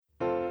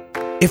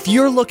If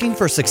you're looking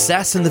for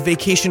success in the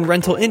vacation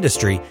rental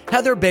industry,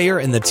 Heather Bayer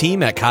and the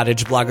team at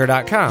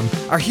cottageblogger.com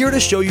are here to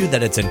show you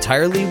that it's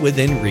entirely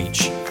within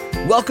reach.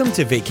 Welcome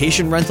to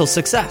Vacation Rental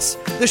Success,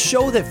 the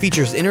show that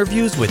features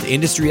interviews with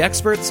industry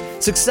experts,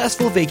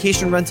 successful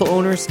vacation rental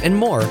owners, and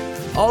more,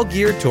 all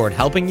geared toward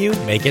helping you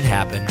make it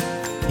happen.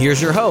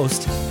 Here's your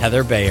host,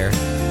 Heather Bayer.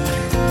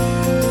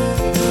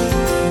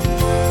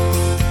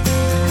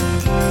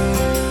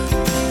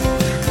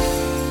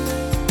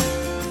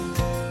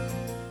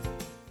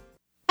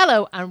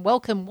 Hello and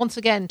welcome once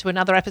again to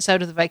another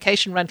episode of the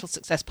Vacation Rental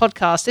Success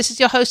Podcast. This is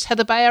your host,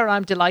 Heather Bayer, and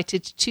I'm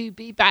delighted to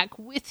be back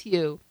with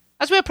you.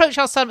 As we approach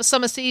our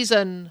summer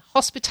season,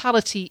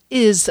 hospitality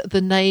is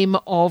the name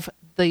of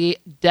the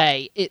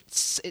day.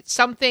 It's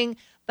something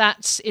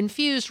that's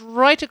infused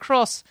right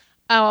across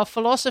our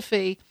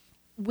philosophy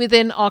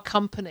within our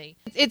company.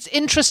 It's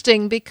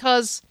interesting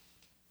because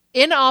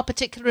in our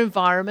particular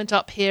environment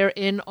up here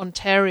in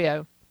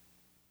Ontario,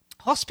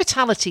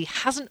 hospitality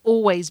hasn't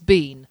always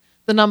been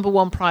the number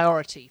one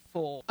priority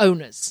for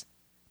owners.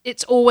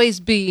 It's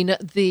always been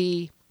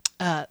the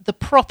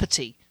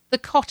property, the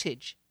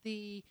cottage,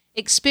 the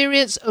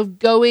experience of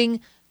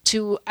going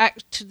to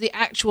the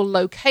actual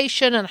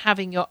location and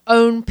having your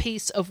own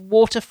piece of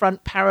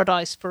waterfront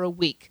paradise for a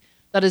week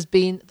that has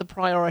been the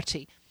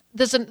priority.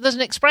 There's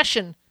an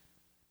expression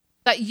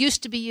that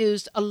used to be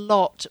used a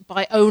lot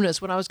by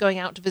owners when I was going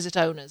out to visit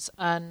owners,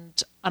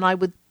 and I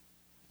would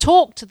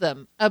talk to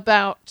them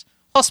about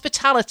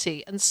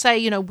hospitality and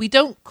say, we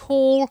don't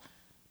call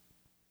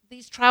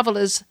these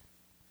travelers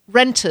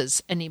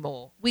renters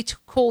anymore. We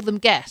call them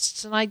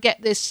guests. And I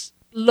get this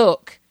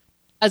look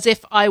as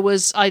if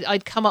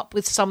I'd come up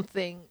with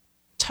something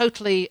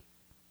totally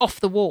off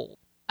the wall.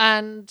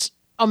 And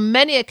on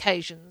many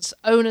occasions,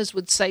 owners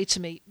would say to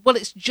me, well,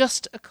 it's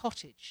just a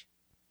cottage.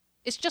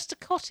 It's just a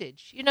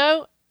cottage.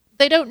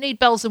 They don't need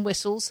bells and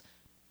whistles.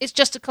 It's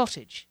just a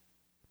cottage.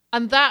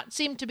 And that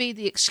seemed to be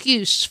the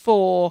excuse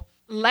for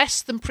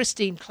less than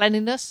pristine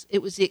cleanliness.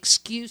 It was the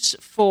excuse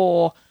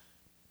for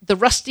the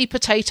rusty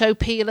potato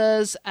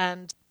peelers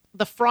and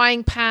the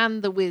frying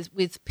pan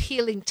with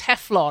peeling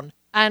Teflon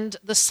and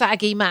the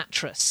saggy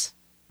mattress.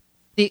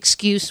 The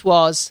excuse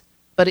was,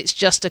 but it's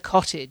just a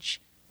cottage.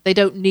 They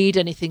don't need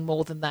anything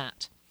more than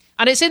that.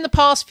 And it's in the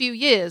past few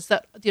years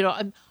that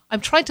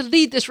I'm trying to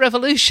lead this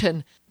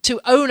revolution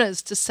to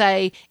owners to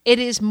say it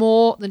is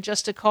more than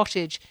just a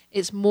cottage.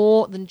 It's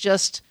more than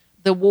just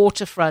the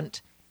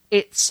waterfront.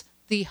 It's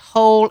the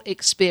whole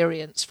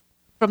experience.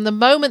 From the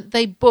moment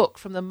they book,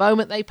 from the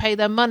moment they pay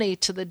their money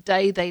to the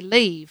day they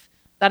leave,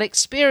 that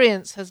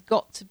experience has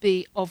got to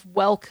be of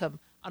welcome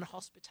and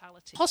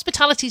hospitality.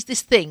 Hospitality is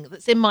this thing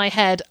that's in my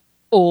head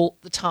all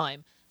the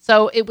time.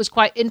 So it was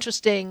quite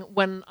interesting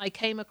when I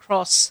came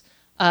across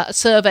a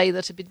survey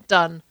that had been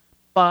done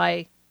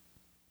by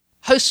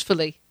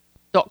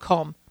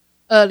Hostfully.com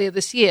earlier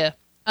this year,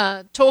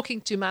 talking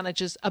to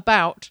managers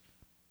about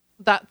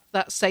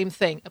that same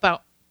thing,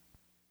 about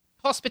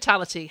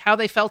hospitality, how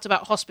they felt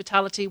about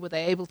hospitality, were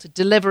they able to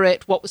deliver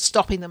it, what was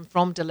stopping them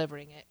from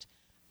delivering it,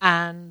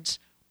 and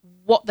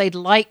what they'd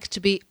like to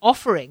be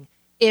offering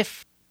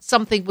if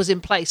something was in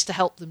place to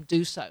help them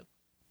do so.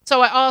 So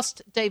I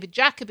asked David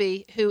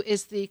Jacoby, who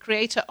is the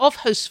creator of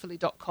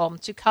Hostfully.com,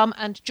 to come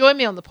and join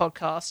me on the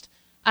podcast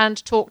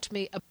and talk to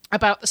me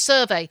about the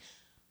survey.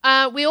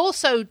 We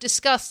also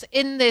discuss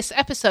in this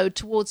episode,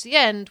 towards the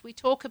end, we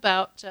talk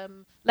about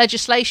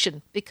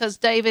legislation, because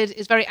David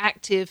is very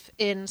active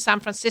in San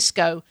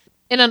Francisco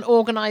in an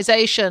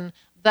organization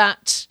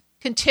that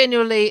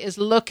continually is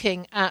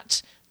looking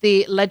at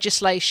the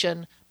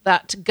legislation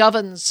that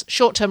governs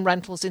short-term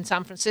rentals in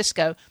San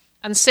Francisco.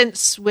 And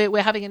since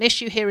we're having an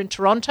issue here in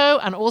Toronto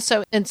and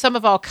also in some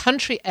of our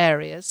country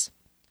areas,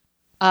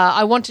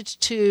 I wanted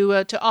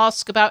to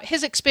ask about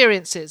his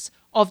experiences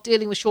of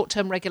dealing with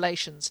short-term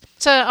regulations.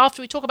 So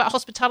after we talk about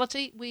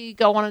hospitality, we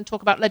go on and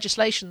talk about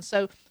legislation.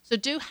 So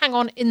do hang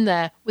on in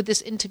there with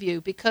this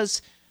interview,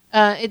 because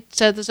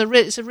it's a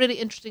really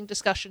interesting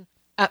discussion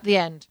at the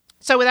end.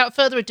 So without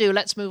further ado,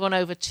 let's move on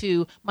over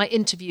to my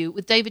interview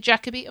with David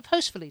Jacoby of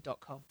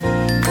Hostfully.com.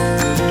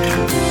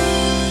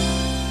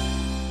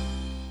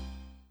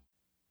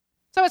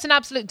 So it's an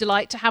absolute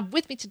delight to have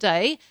with me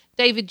today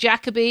David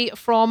Jacoby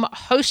from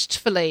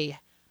Hostfully.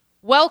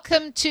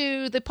 Welcome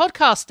to the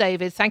podcast,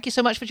 David. Thank you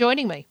so much for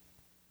joining me.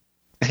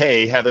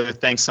 Hey, Heather.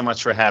 Thanks so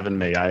much for having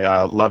me.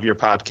 I love your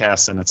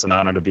podcast, and it's an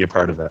honor to be a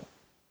part of it.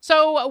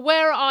 So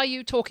where are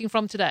you talking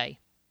from today?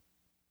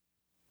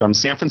 From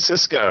San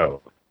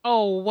Francisco.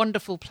 Oh,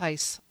 wonderful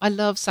place. I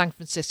love San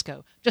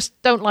Francisco.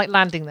 Just don't like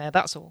landing there,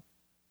 that's all.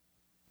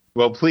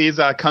 Well, please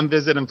come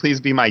visit and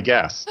please be my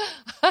guest.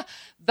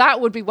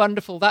 That would be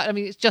wonderful.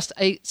 It's just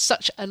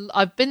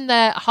I've been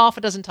there half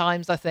a dozen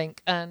times, I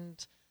think,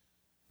 and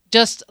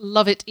just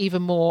love it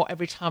even more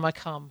every time I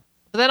come.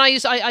 But then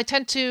I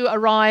tend to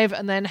arrive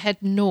and then head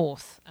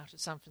north out of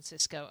San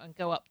Francisco and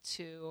go up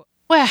to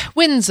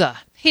Windsor,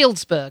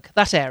 Healdsburg,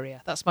 that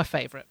area. That's my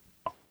favorite.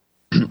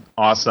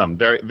 Awesome.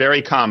 Very,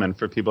 very common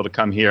for people to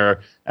come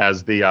here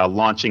as the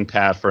launching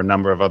pad for a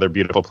number of other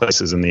beautiful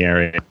places in the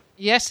area.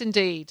 Yes,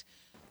 indeed.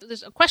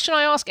 There's a question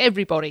I ask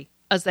everybody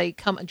as they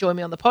come and join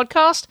me on the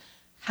podcast.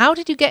 How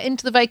did you get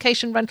into the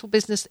vacation rental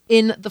business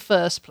in the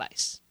first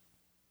place?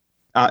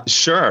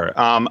 Sure.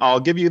 I'll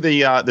give you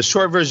the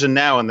short version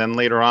now, and then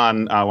later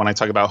on, when I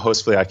talk about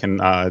Hostfully, I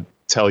can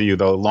tell you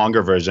the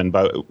longer version.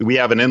 But we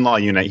have an in-law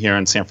unit here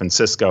in San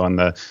Francisco in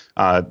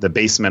the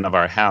basement of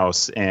our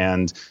house,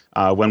 and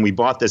when we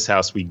bought this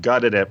house, we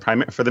gutted it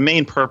for the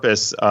main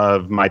purpose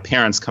of my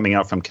parents coming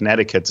out from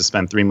Connecticut to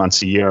spend 3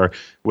 months a year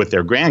with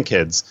their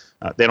grandkids.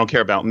 They don't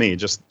care about me,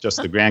 just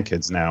the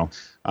grandkids now.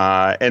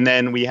 And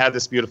then we had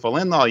this beautiful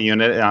in-law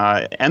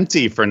unit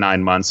empty for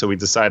 9 months, so we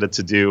decided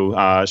to do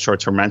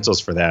short-term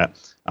rentals for that.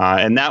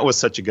 And that was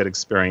such a good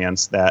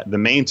experience that the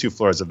main 2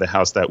 floors of the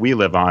house that we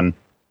live on,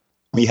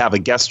 we have a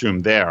guest room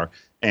there,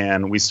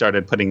 and we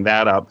started putting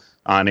that up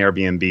on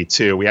Airbnb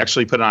too. We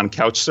actually put it on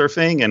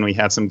Couchsurfing, and we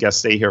had some guests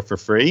stay here for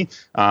free,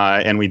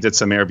 and we did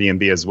some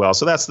Airbnb as well.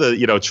 So that's the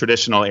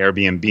traditional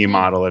Airbnb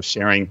model of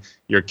sharing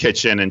your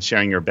kitchen and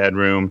sharing your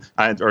bedroom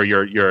or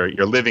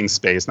your living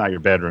space, not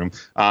your bedroom.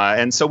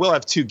 And so we'll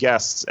have 2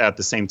 guests at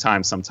the same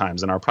time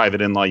sometimes in our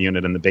private in-law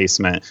unit in the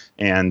basement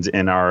and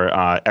in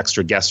our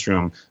extra guest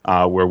room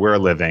where we're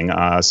living.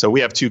 So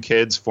we have 2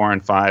 kids, 4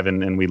 and 5,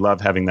 and we love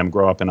having them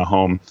grow up in a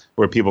home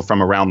where people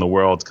from around the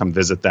world come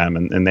visit them,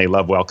 and they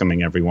love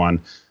welcoming everyone.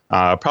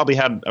 Probably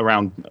had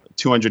around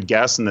 200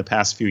 guests in the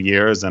past few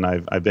years, and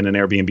I've been an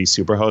Airbnb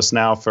Superhost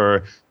now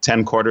for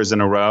 10 quarters in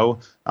a row,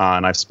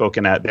 and I've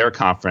spoken at their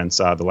conference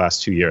the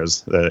last 2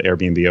 years, the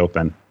Airbnb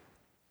Open.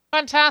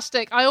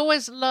 Fantastic! I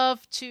always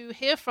love to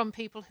hear from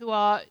people who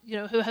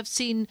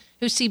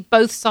see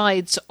both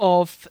sides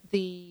of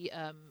the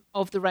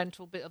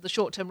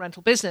short-term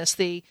rental business,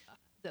 the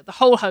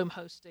whole home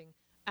hosting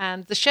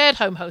and the shared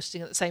home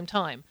hosting at the same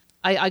time.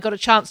 I got a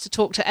chance to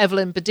talk to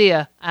Evelyn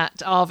Badia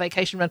at our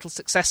Vacation Rental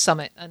Success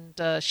Summit,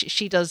 and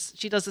she does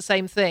the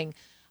same thing.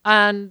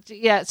 And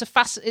yeah,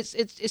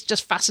 it's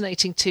just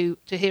fascinating to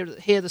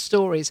hear the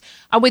stories.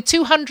 And with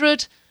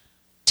 200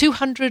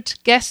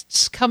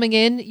 guests coming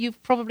in,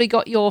 you've probably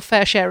got your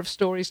fair share of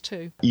stories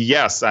too.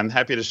 Yes, I'm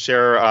happy to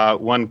share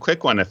one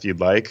quick one if you'd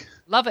like.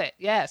 Love it.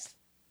 Yes.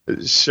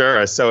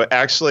 Sure. So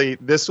actually,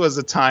 this was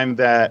a time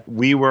that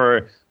we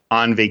were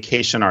on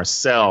vacation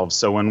ourselves.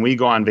 So when we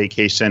go on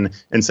vacation,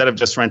 instead of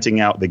just renting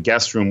out the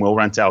guest room, we'll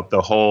rent out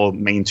the whole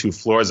main 2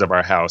 floors of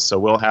our house. So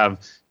we'll have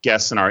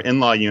guests in our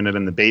in-law unit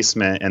in the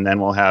basement, and then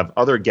we'll have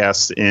other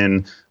guests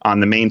on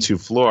the main 2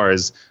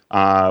 floors.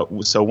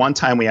 So one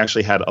time we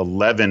actually had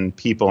 11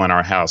 people in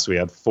our house. We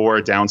had 4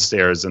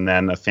 downstairs and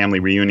then a family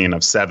reunion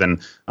of 7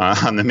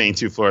 on the main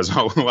 2 floors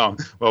while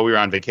we were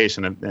on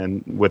vacation.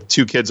 And with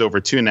 2 kids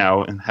over 2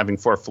 now and having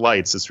 4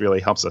 flights, this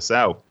really helps us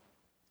out.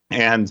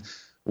 And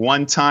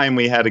one time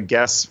we had a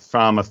guest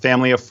from a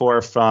family of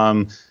 4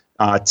 from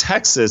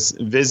Texas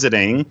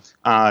visiting,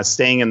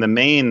 staying in the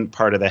main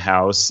part of the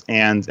house,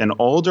 and an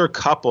older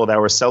couple that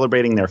were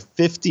celebrating their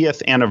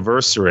 50th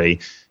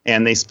anniversary.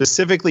 And they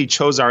specifically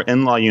chose our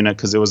in-law unit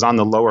because it was on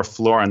the lower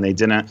floor and they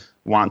didn't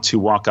want to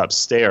walk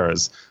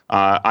upstairs.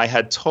 I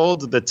had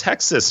told the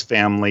Texas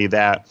family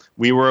that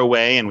we were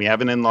away and we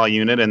have an in-law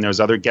unit and there's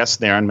other guests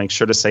there and make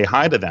sure to say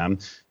hi to them.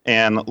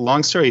 And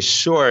long story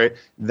short,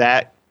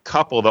 that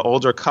couple, the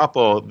older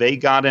couple, they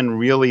got in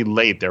really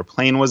late. Their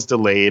plane was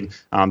delayed.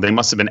 They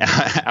must have been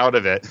out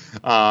of it.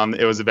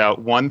 It was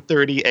about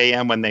 1:30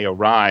 a.m. when they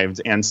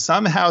arrived, and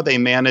somehow they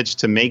managed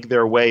to make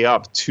their way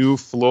up 2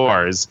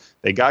 floors.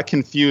 They got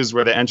confused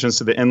where the entrance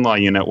to the in-law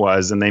unit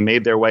was, and they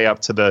made their way up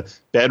to the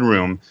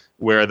bedroom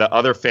where the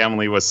other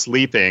family was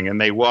sleeping, and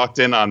they walked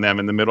in on them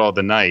in the middle of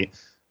the night.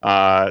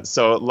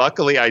 So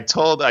luckily I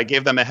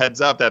gave them a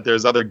heads up that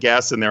there's other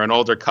guests and they're an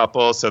older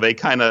couple. So they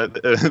kind of,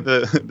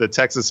 the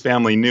Texas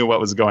family knew what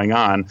was going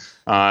on.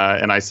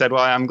 And I said,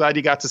 well, I'm glad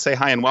you got to say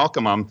hi and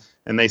welcome them.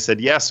 And they said,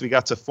 yes, we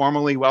got to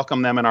formally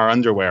welcome them in our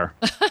underwear.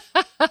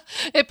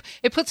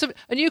 It puts a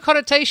new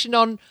connotation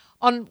on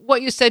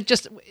what you said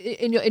just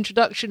in your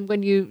introduction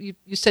when you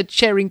said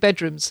sharing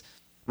bedrooms.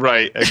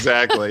 Right,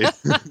 exactly.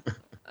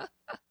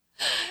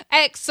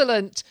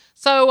 Excellent.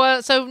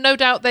 So no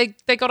doubt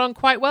they got on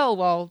quite well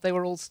while they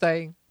were all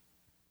staying.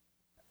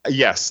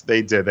 Yes,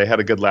 they did. They had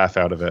a good laugh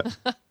out of it.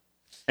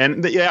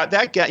 And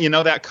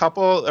that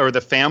couple or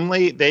the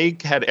family, they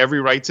had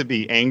every right to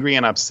be angry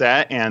and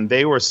upset, and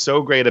they were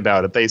so great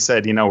about it. They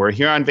said, we're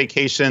here on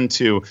vacation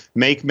to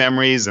make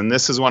memories, and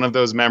this is one of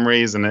those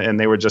memories, and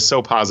they were just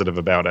so positive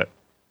about it.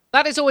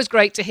 That is always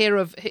great to hear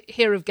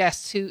of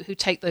guests who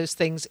take those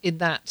things in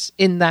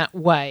that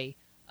way.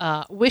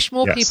 Wish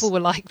more people were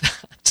like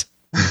that.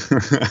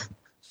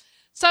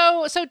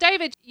 So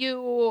David,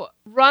 you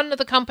run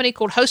the company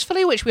called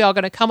Hostfully, which we are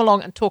going to come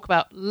along and talk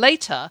about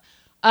later.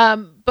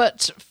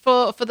 But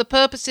for the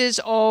purposes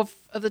of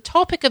the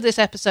topic of this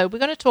episode, we're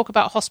going to talk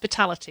about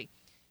hospitality,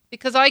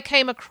 because I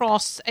came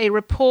across a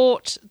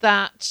report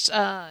that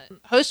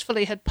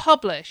Hostfully had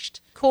published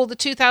called the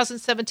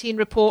 2017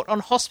 Report on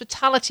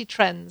Hospitality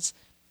Trends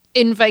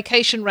in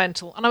Vacation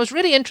Rental. And I was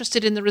really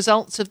interested in the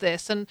results of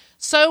this, and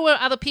so were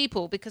other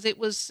people, because it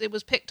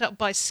was picked up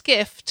by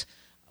Skift,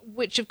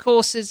 which of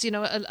course is,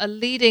 a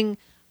leading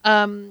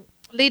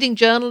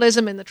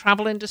journalism in the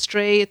travel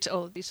industry.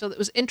 So it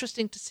was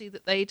interesting to see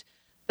that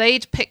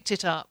they'd picked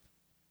it up.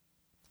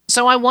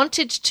 So I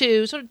wanted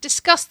to sort of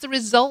discuss the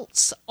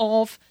results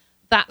of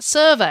that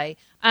survey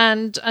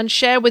and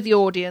share with the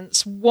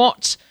audience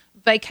what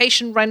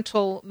vacation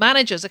rental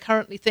managers are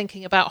currently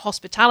thinking about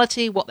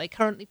hospitality, what they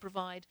currently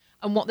provide,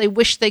 and what they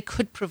wish they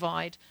could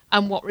provide,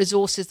 and what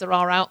resources there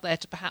are out there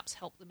to perhaps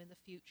help them in the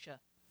future.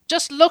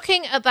 Just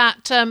looking at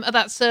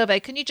that survey,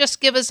 can you just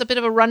give us a bit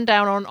of a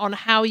rundown on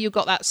how you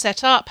got that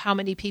set up, how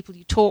many people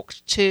you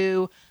talked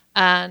to,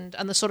 and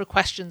the sort of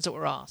questions that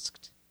were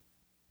asked?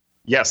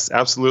 Yes,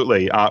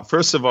 absolutely.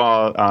 First of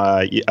all,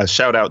 a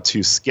shout out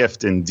to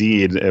Skift.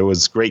 Indeed, it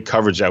was great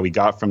coverage that we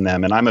got from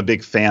them, and I'm a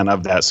big fan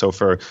of that. So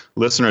for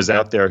listeners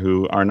out there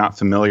who are not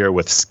familiar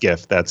with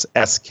Skift, that's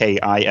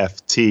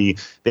SKIFT.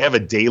 They have a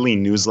daily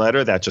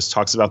newsletter that just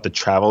talks about the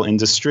travel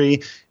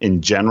industry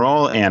in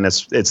general, and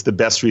it's the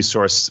best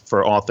resource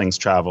for all things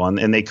travel,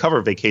 and they cover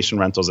vacation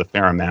rentals a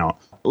fair amount.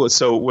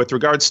 So with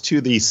regards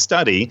to the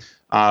study,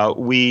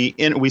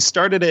 we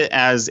started it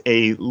as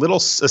a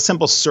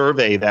simple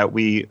survey that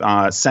we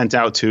sent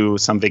out to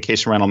some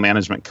vacation rental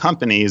management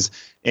companies,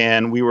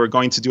 and we were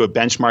going to do a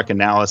benchmark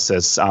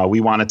analysis. We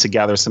wanted to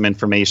gather some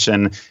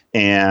information,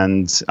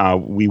 and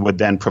we would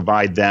then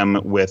provide them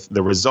with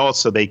the results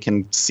so they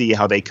can see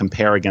how they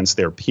compare against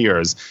their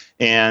peers.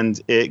 And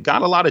it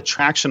got a lot of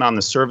traction on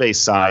the survey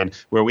side,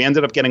 where we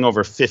ended up getting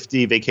over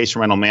 50 vacation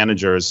rental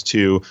managers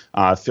to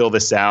fill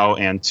this out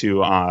and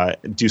to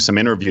do some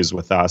interviews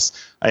with us.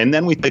 And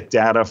then we took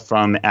data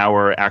from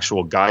our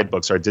actual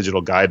guidebooks, our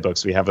digital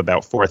guidebooks. We have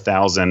about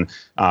 4,000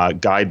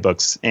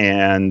 guidebooks,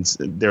 and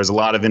there's a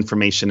lot of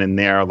information in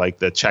there, like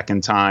the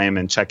check-in time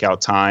and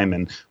check-out time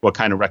and what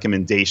kind of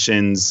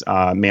recommendations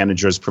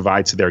managers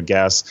provide to their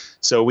guests.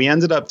 So we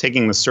ended up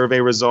taking the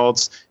survey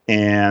results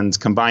and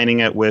combining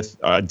it with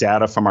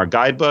data from our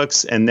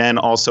guidebooks, and then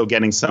also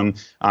getting some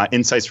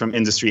insights from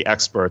industry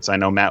experts. I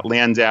know Matt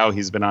Landau,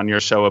 he's been on your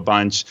show a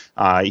bunch.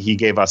 He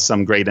gave us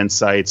some great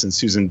insights, and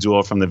Susan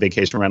Duell from the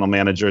Vacation Rental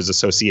Managers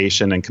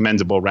Association and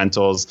Commendable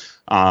Rentals,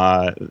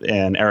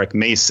 and Eric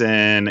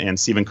Mason and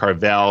Stephen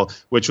Carvel,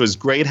 which was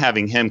great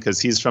having him because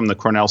he's from the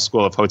Cornell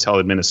School of Hotel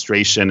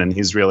Administration, and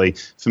he's really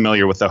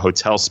familiar with the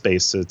hotel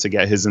space. So to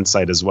get his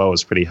insight as well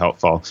was pretty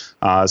helpful.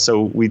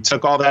 So we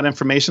took all that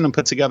information and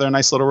put together a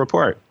nice little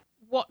report.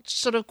 What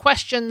sort of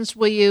questions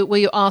were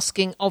you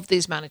asking of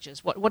these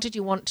managers? What did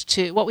you want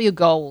to? What were your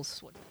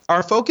goals?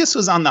 Our focus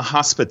was on the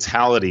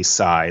hospitality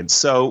side.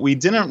 So we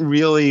didn't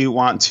really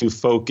want to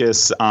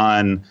focus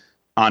on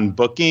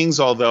bookings,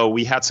 although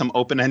we had some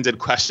open-ended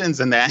questions,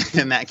 and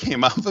that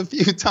came up a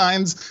few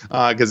times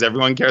because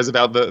everyone cares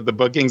about the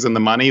bookings and the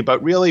money.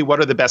 But really, what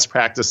are the best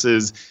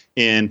practices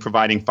in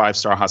providing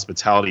five-star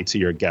hospitality to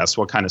your guests?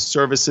 What kind of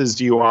services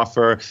do you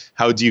offer?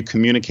 How do you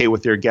communicate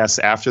with your guests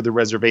after the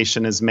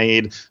reservation is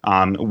made?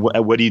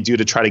 What do you do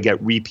to try to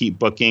get repeat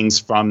bookings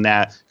from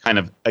that kind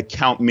of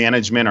account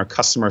management or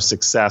customer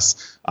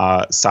success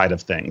side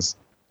of things?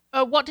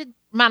 What did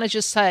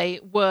managers say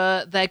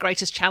were their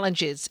greatest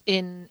challenges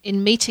in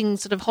meeting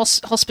sort of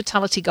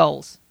hospitality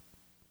goals?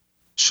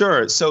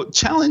 Sure. So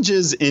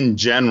challenges in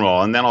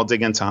general, and then I'll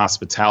dig into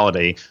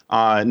hospitality.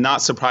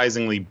 Not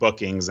surprisingly,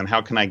 bookings and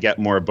how can I get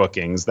more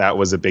bookings? That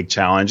was a big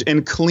challenge.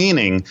 And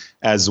cleaning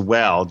as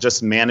well,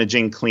 just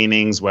managing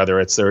cleanings, whether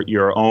it's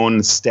your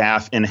own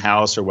staff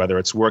in-house or whether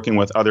it's working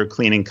with other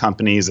cleaning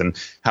companies, and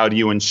how do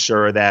you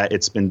ensure that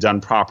it's been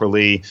done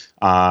properly?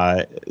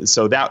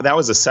 So that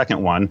was a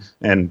second one.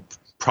 And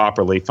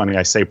properly. Funny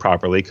I say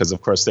properly because,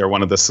 of course, they're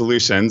one of the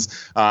solutions.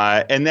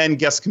 And then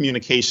guest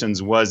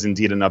communications was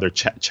indeed another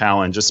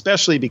challenge,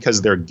 especially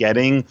because they're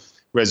getting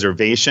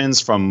reservations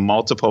from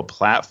multiple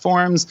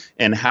platforms,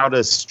 and how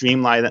to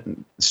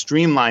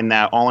streamline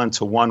that all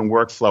into one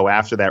workflow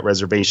after that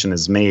reservation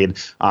is made.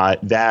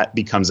 That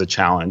becomes a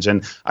challenge.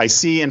 And I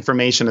see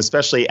information,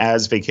 especially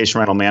as vacation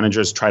rental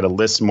managers try to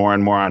list more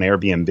and more on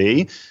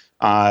Airbnb.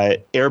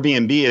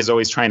 Airbnb is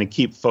always trying to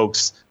keep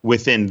folks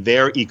within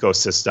their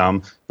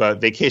ecosystem, but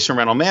vacation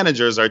rental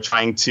managers are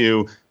trying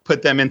to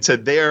put them into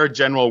their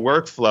general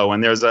workflow.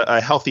 And there's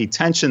a healthy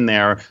tension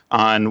there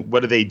on what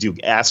do they do?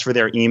 Ask for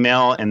their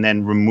email and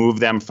then remove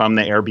them from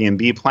the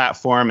Airbnb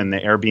platform and the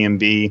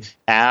Airbnb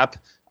app.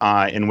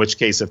 In which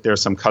case, if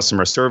there's some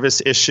customer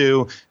service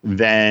issue,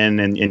 then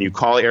and you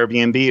call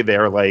Airbnb,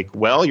 they're like,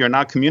 well, you're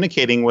not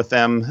communicating with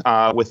them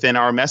within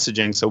our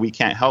messaging, so we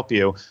can't help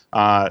you.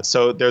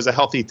 So there's a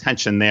healthy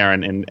tension there,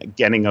 and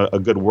getting a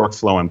good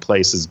workflow in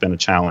place has been a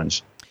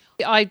challenge.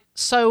 I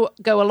so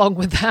go along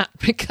with that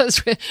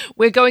because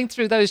we're going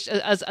through those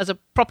as a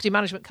property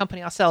management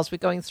company ourselves. We're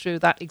going through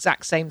that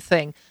exact same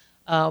thing.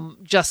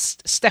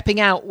 Just stepping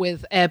out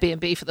with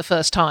Airbnb for the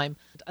first time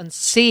and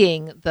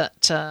seeing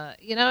that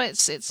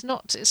it's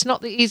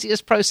not the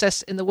easiest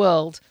process in the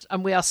world,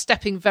 and we are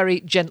stepping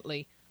very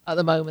gently at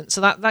the moment.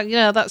 So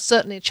that's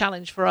certainly a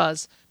challenge for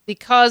us,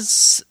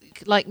 because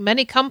like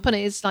many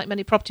companies, like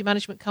many property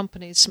management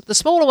companies, the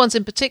smaller ones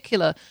in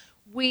particular,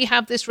 we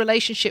have this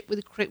relationship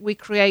we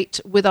create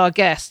with our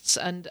guests,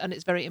 and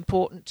it's very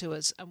important to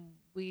us. And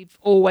we've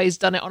always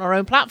done it on our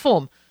own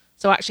platform.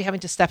 So actually having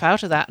to step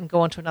out of that and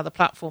go onto another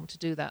platform to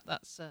do that,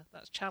 that's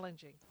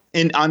challenging.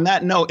 And on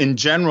that note, in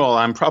general,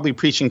 I'm probably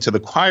preaching to the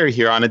choir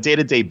here. On a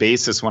day-to-day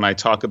basis, when I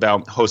talk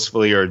about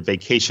Hostfully or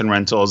vacation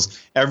rentals,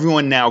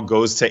 everyone now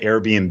goes to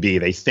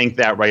Airbnb. They think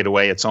that right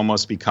away. It's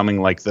almost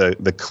becoming like the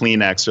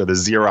Kleenex or the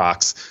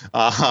Xerox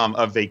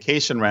of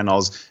vacation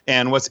rentals.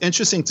 And what's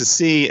interesting to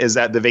see is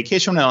that the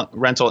vacation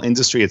rental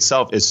industry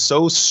itself is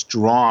so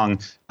strong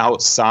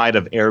outside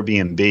of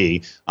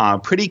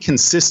Airbnb. Pretty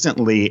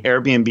consistently,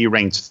 Airbnb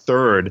ranked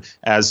third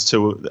as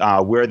to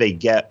where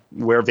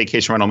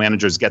vacation rental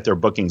managers get their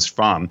bookings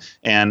from.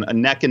 And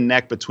neck and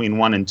neck between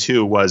 1 and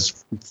 2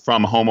 was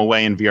from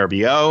HomeAway and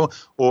VRBO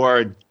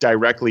or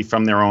directly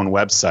from their own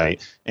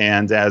website.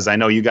 And as I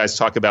know you guys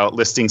talk about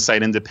listing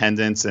site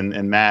independence,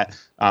 and Matt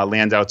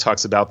Landau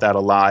talks about that a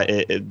lot,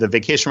 the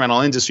vacation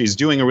rental industry is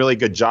doing a really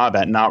good job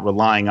at not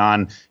relying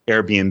on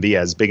Airbnb,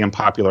 as big and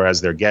popular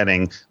as they're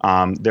getting.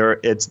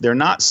 They're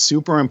not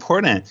super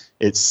important,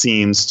 it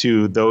seems,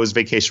 to those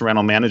vacation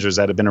rental managers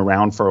that have been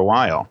around for a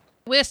while.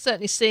 We're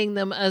certainly seeing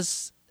them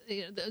as,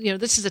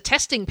 this is a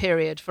testing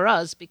period for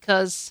us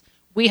because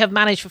we have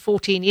managed for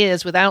 14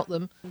 years without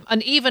them.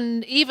 And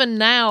even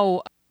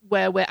now,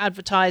 where we're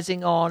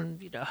advertising on,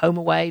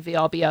 HomeAway,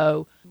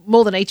 VRBO,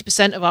 more than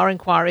 80% of our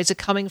inquiries are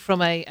coming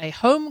from a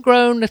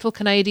homegrown little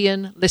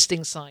Canadian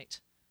listing site,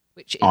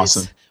 which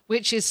awesome.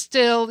 Which is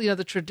still,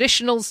 the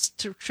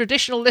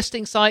traditional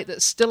listing site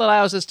that still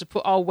allows us to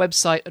put our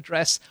website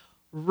address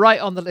right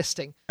on the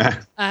listing,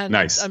 and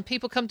nice. And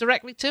people come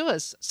directly to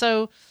us.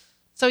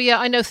 So yeah,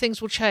 I know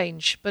things will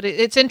change, but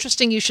it's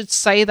interesting you should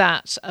say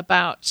that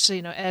about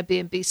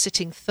Airbnb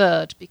sitting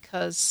third,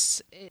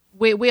 because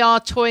we are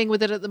toying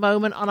with it at the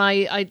moment, and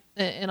I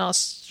in our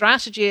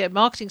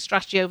marketing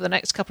strategy over the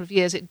next couple of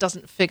years, it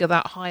doesn't figure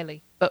that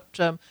highly, but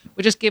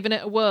we're just giving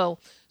it a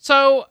whirl.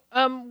 So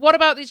what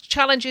about these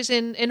challenges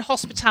in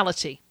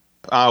hospitality?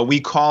 We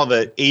call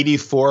the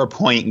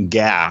 84-point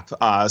gap.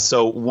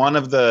 So one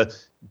of the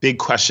big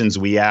questions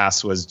we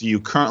asked was, do you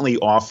currently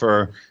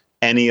offer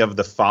any of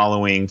the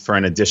following for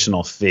an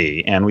additional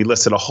fee? And we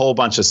listed a whole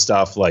bunch of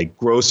stuff like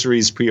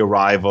groceries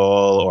pre-arrival,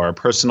 or a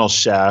personal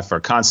chef,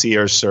 or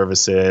concierge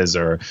services,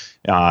 or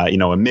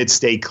a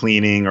mid-stay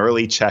cleaning,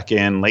 early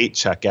check-in, late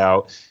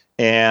checkout.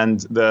 And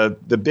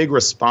the big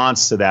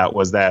response to that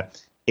was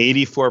that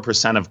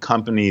 84% of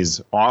companies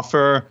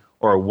offer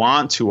or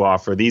want to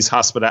offer these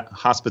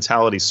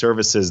hospitality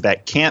services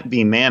that can't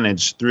be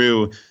managed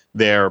through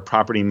their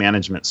property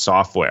management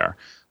software.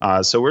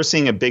 So we're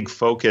seeing a big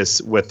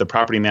focus with the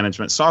property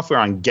management software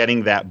on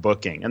getting that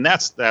booking. And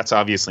that's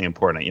obviously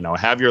important.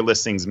 Have your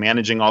listings,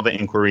 managing all the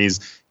inquiries,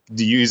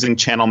 using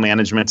channel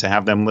management to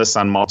have them list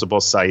on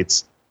multiple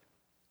sites,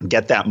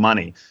 get that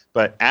money.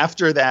 But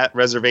after that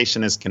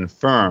reservation is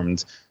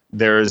confirmed,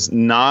 there's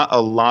not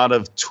a lot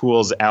of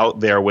tools out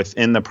there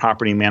within the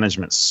property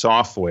management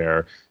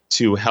software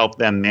to help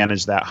them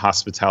manage that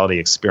hospitality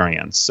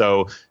experience.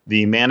 So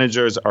the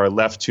managers are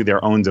left to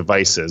their own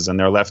devices, and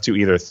they're left to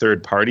either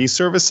third-party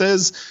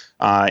services,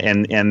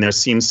 and there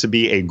seems to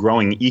be a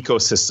growing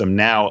ecosystem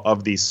now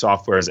of these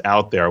softwares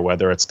out there,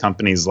 whether it's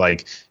companies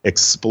like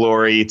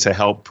Explory to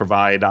help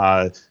provide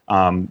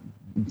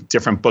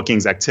different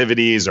bookings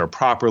activities, or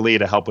Properly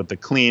to help with the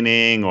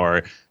cleaning,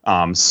 or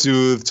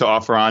Soothe to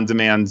offer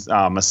on-demand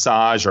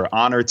massage, or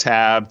Honor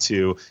Tab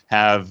to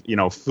have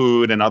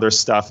food and other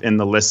stuff in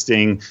the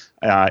listing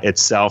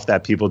itself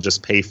that people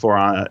just pay for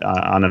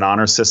on an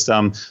Honor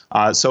system.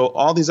 So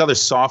all these other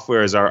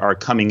softwares are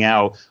coming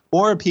out,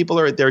 or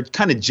they're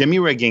kind of jimmy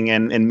rigging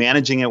and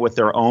managing it with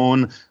their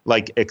own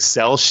like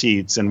Excel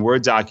sheets and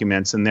Word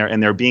documents, and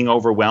they're being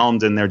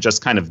overwhelmed, and they're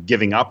just kind of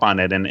giving up on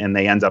it, and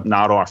they end up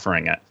not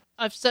offering it.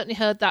 I've certainly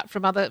heard that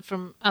from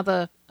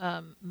other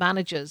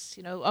managers.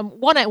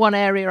 One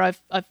area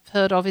I've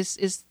heard of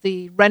is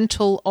the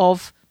rental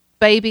of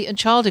baby and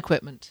child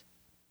equipment.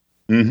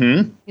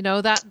 Mm-hmm.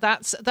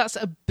 That's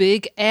a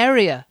big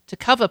area to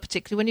cover,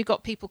 particularly when you've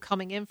got people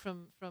coming in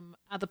from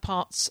other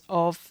parts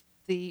of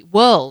the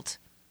world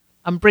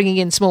and bringing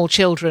in small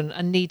children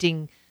and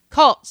needing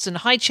cots and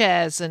high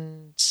chairs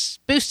and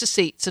booster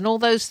seats and all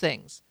those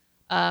things.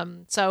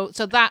 So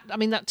that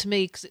to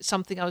me, because it's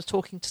something I was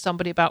talking to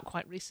somebody about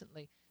quite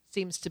recently,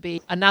 seems to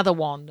be another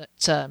one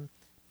that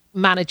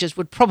managers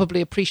would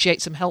probably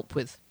appreciate some help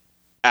with.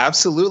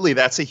 Absolutely.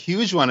 That's a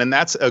huge one. And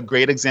that's a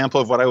great example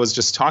of what I was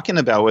just talking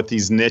about with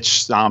these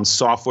niche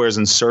softwares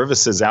and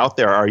services out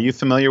there. Are you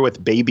familiar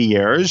with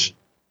Babierge?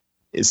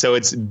 So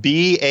it's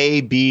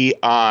Babierge,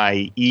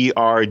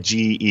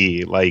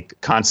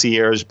 like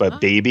concierge, but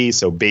baby.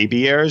 So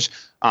Babierge.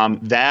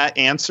 That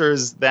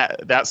answers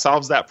that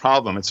solves that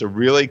problem. It's a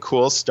really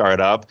cool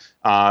startup.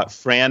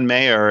 Fran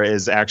Mayer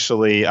is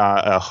actually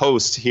a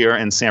host here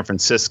in San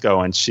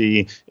Francisco, and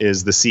she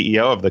is the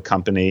CEO of the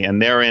company.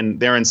 And they're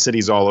in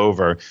cities all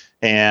over.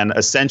 And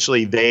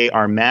essentially, they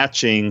are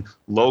matching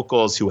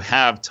locals who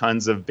have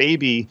tons of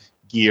baby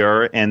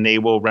gear, and they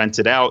will rent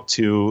it out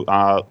to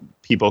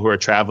people who are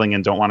traveling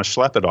and don't want to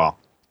schlep it all.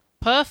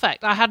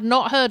 Perfect. I had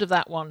not heard of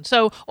that one.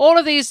 So all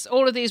of these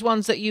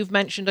ones that you've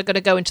mentioned are going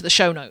to go into the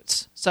show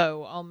notes.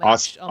 So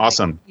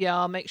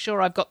I'll make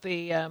sure I've got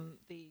the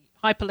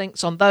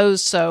hyperlinks on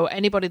those, so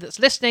anybody that's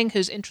listening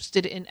who's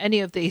interested in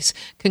any of these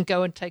can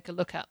go and take a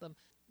look at them.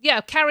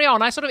 Yeah, carry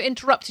on. I sort of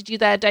interrupted you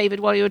there, David,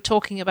 while you were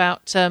talking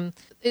about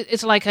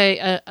it's like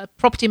a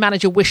property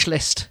manager wish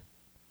list.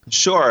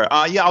 Sure.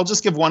 I'll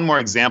just give one more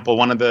example.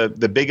 One of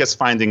the biggest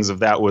findings of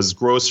that was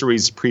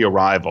groceries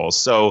pre-arrival.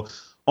 So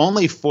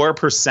only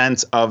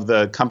 4% of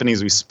the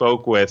companies we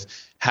spoke with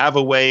have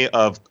a way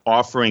of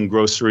offering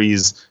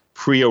groceries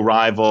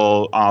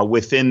pre-arrival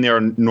within their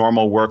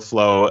normal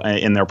workflow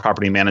in their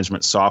property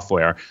management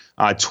software.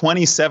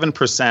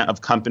 27%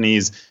 of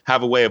companies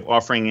have a way of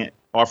offering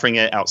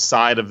it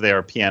outside of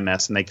their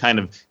PMS, and they kind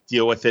of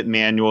deal with it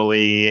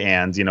manually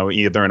and,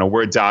 either in a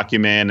Word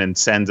document and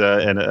send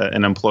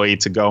an employee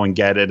to go and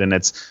get it, and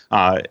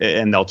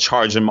and they'll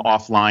charge them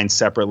offline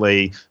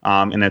separately,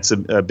 and it's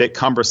a bit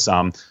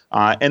cumbersome.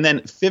 And then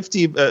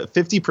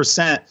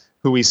 50%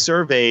 who we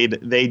surveyed,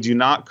 they do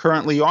not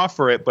currently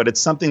offer it, but it's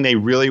something they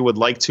really would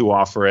like to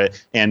offer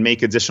it and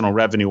make additional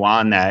revenue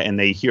on that. And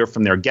they hear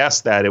from their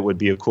guests that it would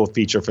be a cool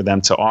feature for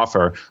them to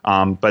offer,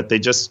 but they're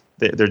just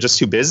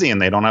too busy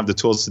and they don't have the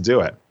tools to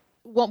do it.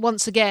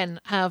 Once again,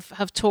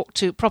 have talked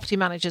to property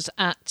managers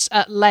at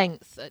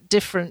length at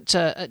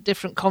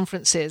different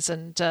conferences,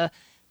 and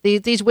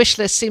these wish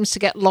lists seems to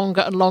get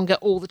longer and longer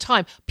all the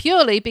time,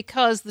 purely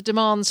because the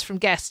demands from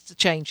guests are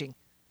changing.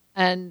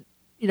 And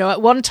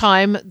at one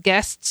time,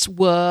 guests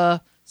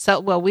were,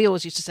 we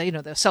always used to say,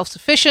 they were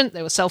self-sufficient,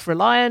 they were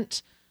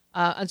self-reliant,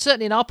 and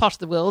certainly in our part of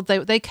the world,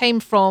 they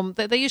came from,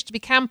 they used to be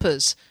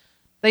campers.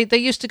 They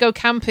used to go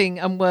camping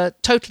and were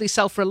totally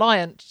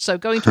self-reliant. So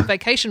going to a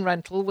vacation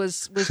rental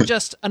was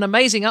just an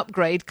amazing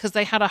upgrade because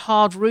they had a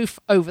hard roof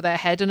over their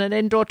head and an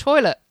indoor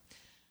toilet,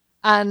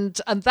 and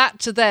that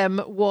to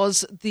them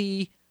was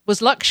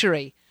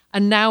luxury.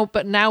 And now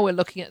we're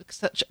looking at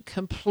such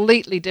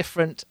completely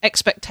different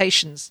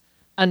expectations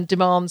and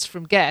demands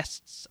from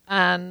guests,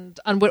 and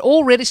we're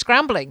all really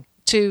scrambling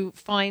to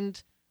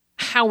find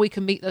how we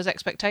can meet those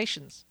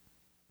expectations.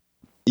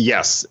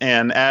 Yes,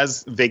 and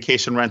as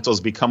vacation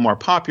rentals become more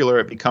popular,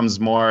 it becomes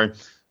more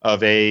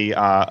of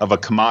a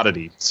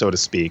commodity, so to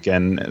speak,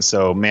 and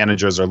so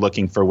managers are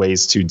looking for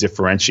ways to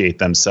differentiate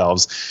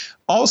themselves.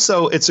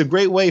 Also, it's a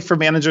great way for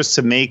managers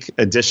to make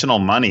additional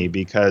money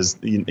because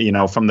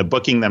from the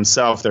booking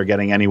themselves, they're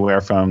getting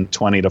anywhere from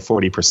 20 to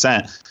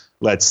 40%.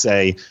 Let's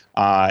say,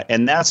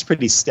 and that's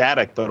pretty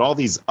static. But all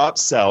these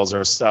upsells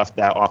are stuff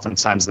that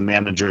oftentimes the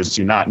managers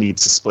do not need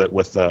to split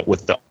with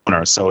the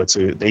owner. So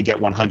they get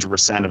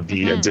 100% of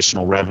the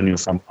additional revenue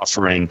from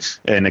offering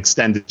an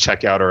extended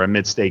checkout or a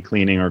mid-stay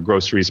cleaning or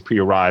groceries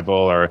pre-arrival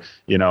or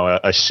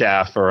a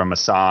chef or a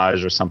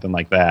massage or something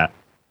like that.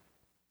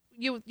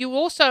 You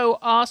also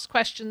asked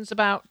questions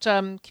about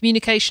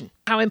communication,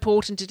 how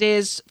important it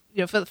is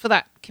for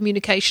that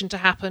communication to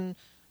happen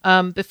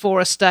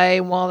before a stay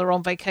and while they're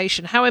on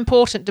vacation. How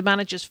important do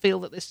managers feel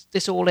that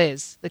this all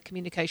is, the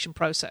communication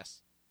process?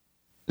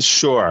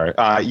 Sure.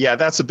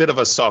 That's a bit of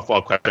a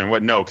softball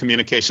question. No,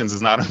 communications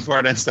is not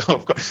important.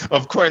 So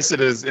of course it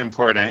is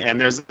important.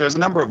 And there's a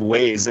number of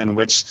ways in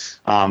which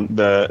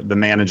the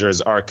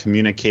managers are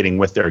communicating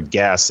with their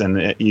guests.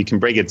 And you can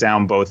break it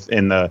down both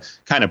in the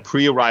kind of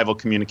pre-arrival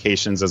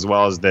communications as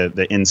well as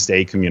the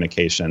in-stay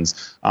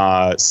communications.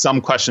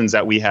 Some questions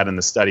that we had in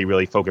the study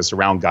really focused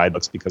around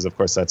guidebooks because, of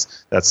course,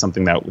 that's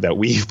something that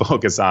we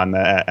focus on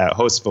at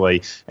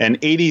Hostfully. And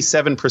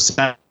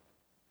 87%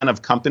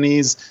 of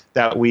companies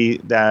that we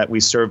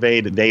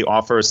surveyed, they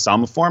offer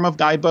some form of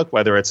guidebook,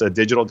 whether it's a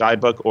digital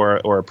guidebook or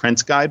a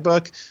print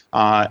guidebook.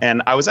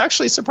 And I was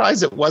actually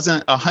surprised it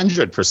wasn't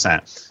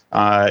 100%.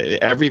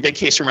 Every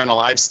vacation rental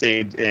I've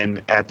stayed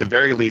in, at the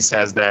very least,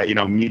 has that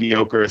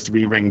mediocre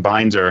 3-ring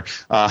binder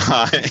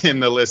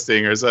in the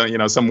listing,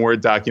 or some Word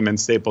document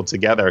stapled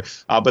together.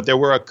 But there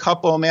were a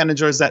couple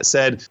managers that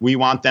said we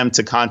want them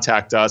to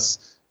contact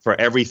us for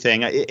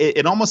everything.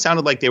 It almost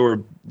sounded like they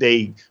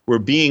were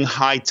being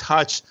high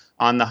touch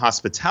on the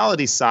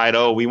hospitality side.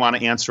 Oh, we want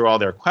to answer all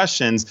their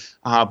questions.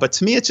 But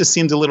to me, it just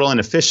seemed a little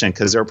inefficient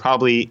because they're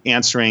probably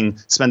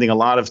spending a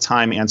lot of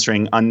time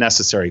answering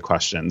unnecessary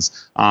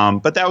questions.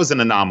 But that was an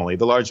anomaly.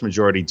 The large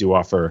majority do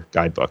offer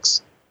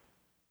guidebooks.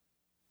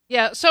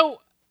 Yeah.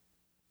 So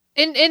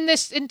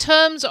in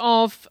terms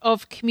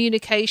of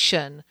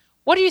communication,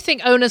 what do you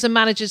think owners and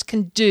managers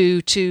can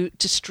do to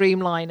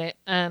streamline it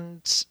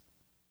and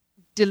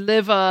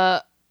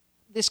deliver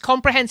this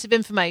comprehensive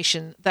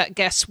information that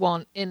guests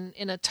want in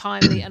a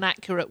timely and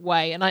accurate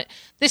way? And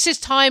this is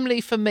timely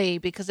for me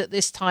because at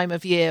this time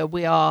of year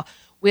we are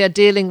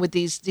dealing with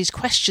these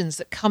questions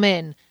that come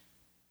in,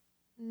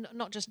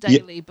 not just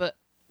daily, but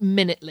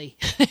minutely,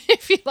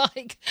 if you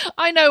like.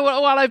 I know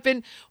while I've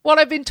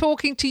been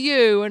talking to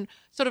you and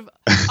sort of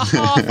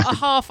a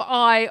half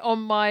eye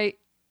on my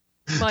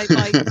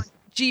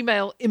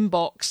Gmail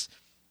inbox,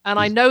 And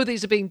I know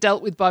these are being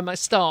dealt with by my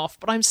staff,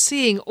 but I'm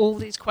seeing all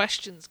these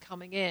questions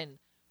coming in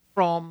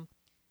from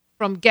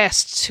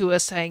guests who are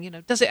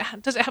saying, does it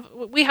have?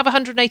 We have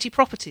 180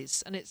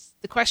 properties, and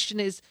the question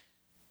is,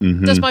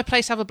 does my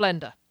place have a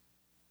blender?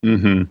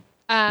 Mm-hmm.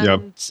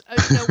 And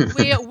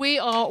we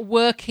are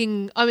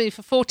working. I mean,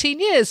 for 14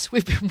 years,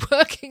 we've been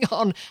working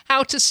on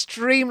how to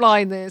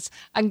streamline this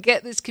and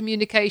get this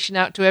communication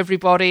out to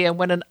everybody. And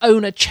when an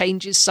owner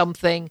changes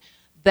something,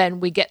 then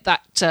we get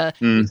that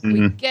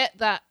we get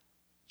that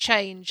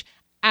change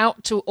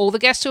out to all the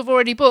guests who have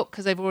already booked,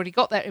 because they've already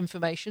got their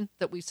information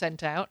that we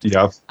sent out.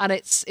 Yeah. And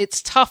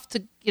it's tough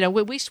to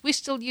we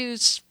still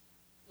use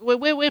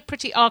we're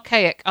pretty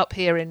archaic up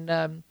here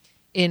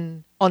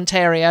in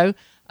Ontario.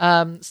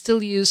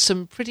 Still use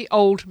some pretty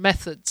old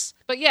methods.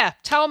 But yeah,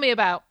 tell me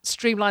about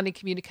streamlining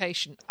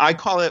communication. I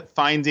call it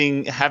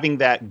having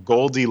that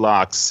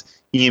Goldilocks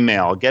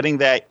email, getting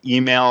that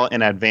email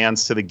in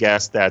advance to the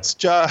guest that's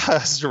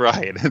just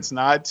right. It's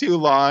not too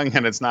long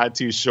and it's not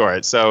too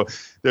short. So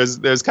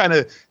there's kind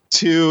of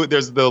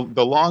there's the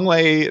long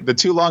way, the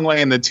too long way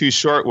and the too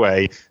short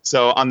way.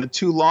 So on the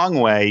too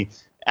long way,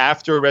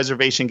 after a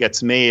reservation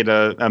gets made,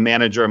 a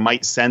manager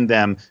might send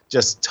them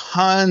just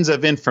tons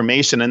of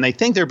information, and they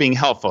think they're being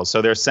helpful.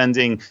 So they're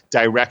sending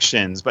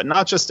directions, but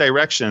not just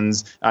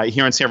directions.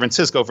 Here in San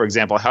Francisco, for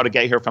example, how to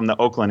get here from the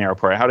Oakland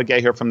airport, how to get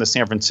here from the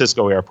San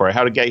Francisco airport,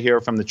 how to get here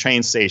from the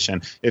train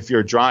station if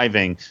you're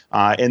driving.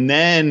 And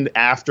then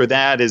after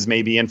that is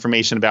maybe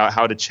information about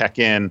how to check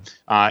in,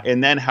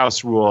 and then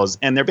house rules.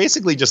 And they're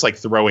basically just like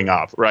throwing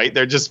up, right?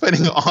 They're just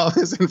putting all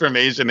this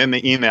information in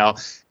the email.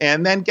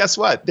 And then guess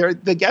what?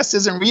 The guest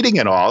isn't reading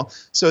it all.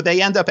 So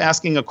they end up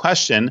asking a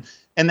question,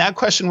 and that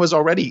question was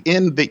already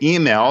in the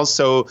email.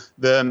 So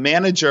the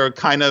manager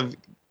kind of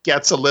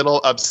gets a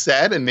little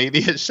upset, and maybe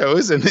it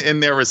shows in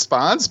their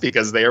response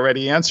because they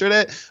already answered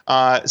it.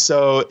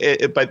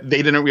 But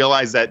they didn't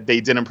realize that they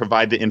didn't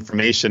provide the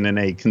information in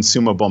a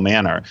consumable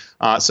manner.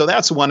 So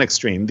that's one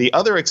extreme. The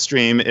other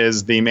extreme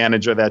is the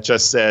manager that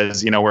just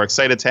says, we're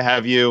excited to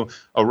have you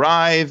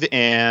arrive,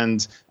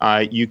 and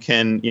you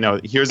can,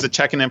 here's the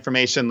check-in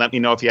information. Let me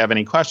know if you have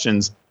any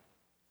questions.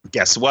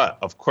 Guess what?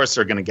 Of course,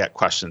 they're going to get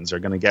questions. They're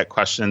going to get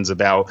questions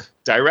about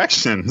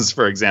directions,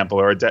 for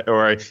example,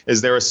 or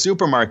is there a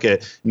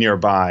supermarket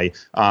nearby?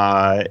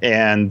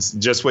 And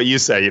just what you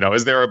say,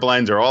 is there a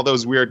blender? All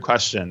those weird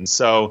questions.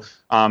 So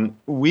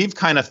we've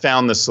kind of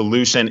found the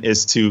solution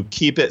is to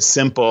keep it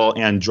simple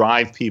and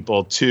drive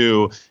people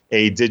to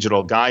a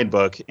digital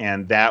guidebook,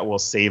 and that will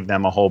save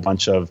them a whole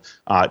bunch of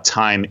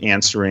time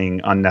answering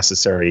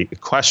unnecessary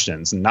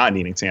questions, not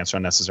needing to answer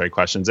unnecessary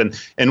questions.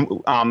 And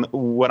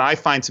what I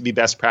find to be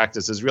best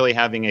practice is really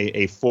having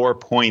a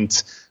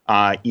 4-point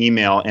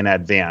email in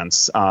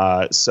advance.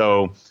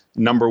 So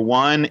number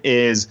one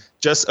is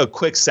just a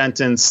quick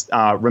sentence.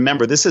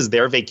 Remember, this is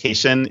their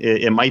vacation.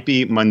 It might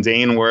be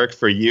mundane work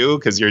for you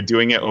because you're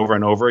doing it over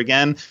and over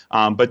again.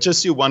 But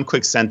just do one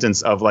quick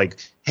sentence of like,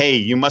 hey,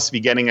 you must be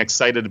getting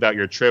excited about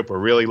your trip. We're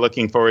really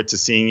looking forward to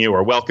seeing you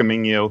or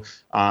welcoming you,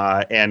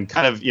 and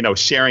kind of,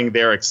 sharing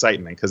their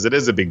excitement because it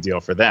is a big deal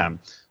for them.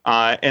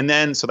 And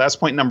then, so that's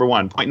point number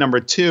one. Point number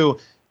two,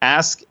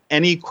 ask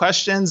any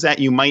questions that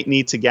you might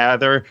need to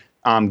gather.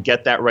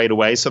 Get that right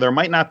away. So there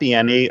might not be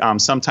any.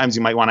 Sometimes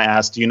you might want to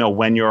ask, do you know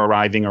when you're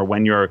arriving or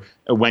when you're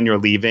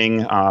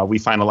leaving? We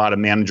find a lot of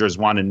managers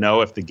want to know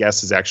if the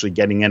guest is actually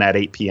getting in at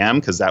 8 p.m.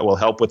 because that will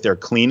help with their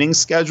cleaning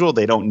schedule.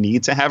 They don't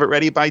need to have it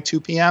ready by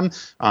 2 p.m.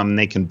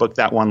 They can book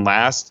that one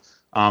last.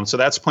 So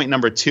that's point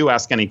number two,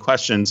 ask any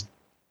questions.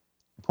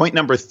 Point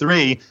number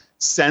three,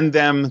 send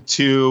them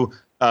to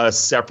a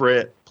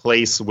separate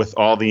place with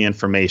all the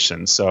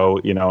information. So,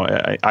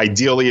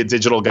 ideally a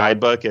digital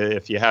guidebook.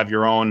 If you have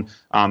your own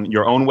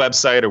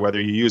website, or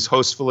whether you use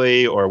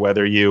Hostfully, or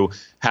whether you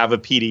have a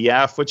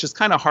PDF, which is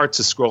kind of hard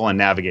to scroll and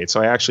navigate. So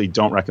I actually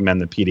don't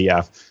recommend the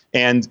PDF.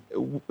 And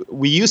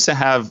we used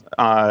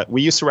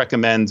to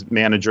recommend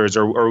managers,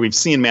 or we've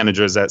seen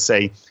managers that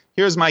say,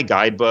 here's my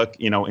guidebook,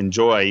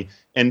 enjoy.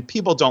 And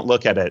people don't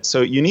look at it. So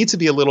you need to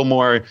be a little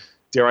more,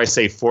 dare I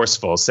say,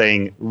 forceful,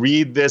 saying,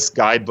 read this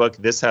guidebook.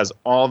 This has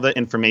all the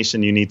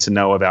information you need to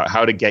know about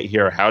how to get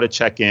here, how to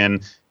check in,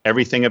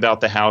 everything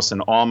about the house,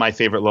 and all my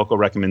favorite local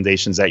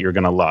recommendations that you're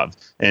going to love.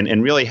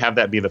 And really have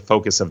that be the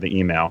focus of the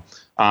email.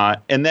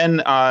 And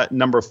then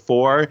number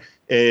four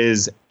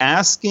is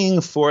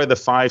asking for the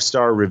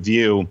 5-star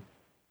review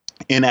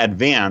in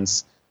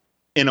advance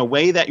in a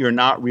way that you're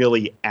not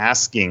really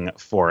asking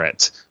for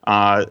it.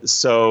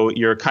 So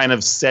you're kind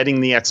of setting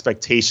the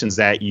expectations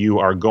that you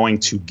are going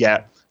to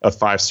get a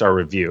 5-star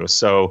review.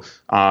 So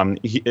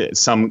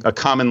a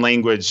common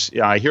language,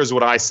 here's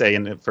what I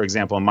say, for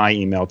example, in my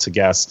email to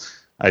guests.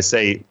 I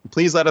say,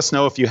 please let us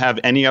know if you have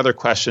any other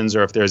questions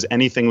or if there's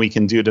anything we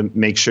can do to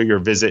make sure your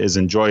visit is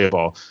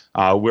enjoyable.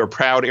 We're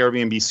proud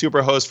Airbnb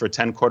Superhost for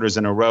 10 quarters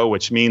in a row,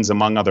 which means,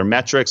 among other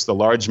metrics, the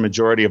large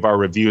majority of our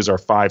reviews are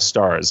 5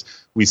 stars.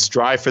 We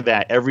strive for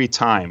that every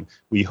time.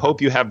 We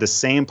hope you have the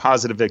same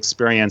positive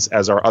experience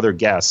as our other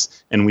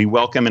guests, and we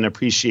welcome and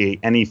appreciate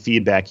any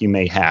feedback you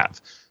may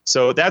have.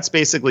 So that's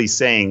basically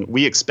saying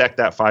we expect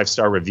that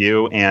 5-star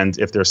review, and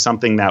if there's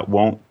something that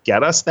won't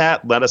get us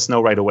that, let us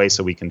know right away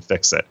so we can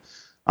fix it.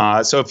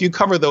 So if you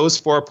cover those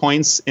 4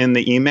 points in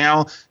the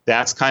email,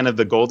 that's kind of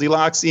the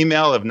Goldilocks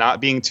email of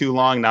not being too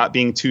long, not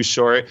being too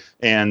short,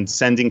 and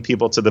sending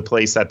people to the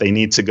place that they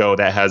need to go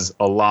that has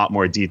a lot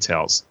more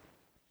details.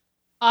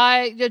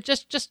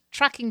 Just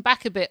tracking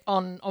back a bit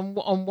on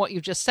what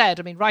you've just said.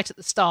 I mean, right at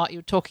the start, you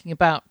were talking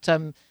about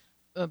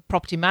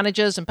property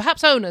managers and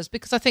perhaps owners,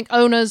 because I think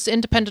owners,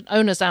 independent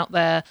owners out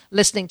there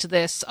listening to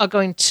this are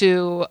going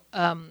to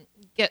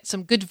get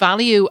some good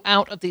value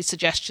out of these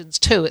suggestions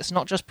too. It's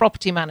not just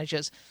property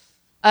managers.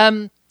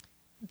 There's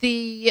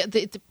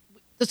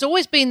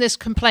always been this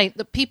complaint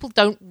that people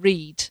don't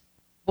read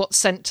what's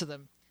sent to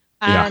them.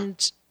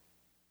 And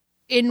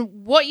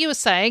in what you were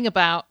saying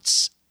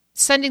about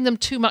sending them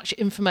too much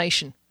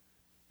information,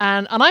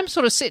 and I'm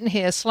sort of sitting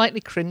here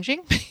slightly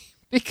cringing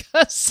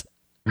because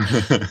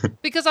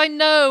I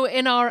know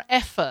in our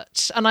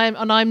effort, and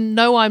I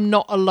know I'm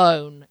not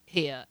alone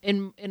here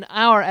in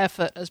our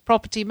effort as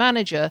property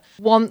manager,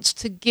 want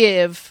to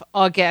give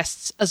our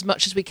guests as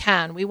much as we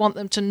can. We want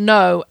them to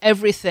know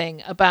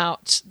everything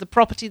about the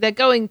property they're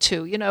going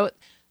to. You know,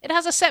 it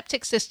has a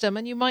septic system,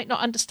 and you might not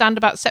understand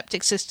about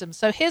septic systems.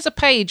 So here's a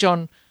page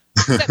on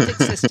septic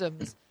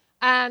systems,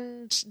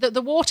 and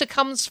the water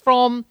comes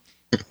from,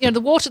 the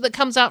water that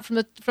comes out from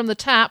the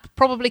tap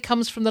probably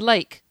comes from the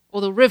lake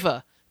or the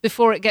river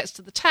before it gets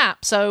to the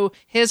tap. So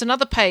here's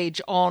another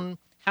page on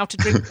how to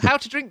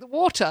drink the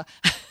water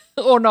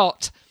or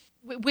not.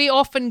 We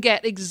often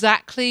get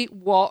exactly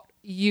what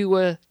you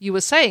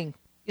were saying.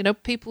 You know,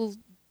 people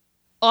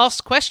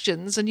ask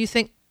questions and you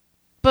think,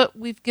 but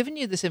we've given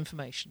you this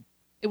information.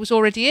 It was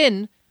already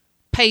in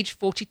page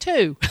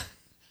 42.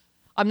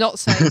 I'm not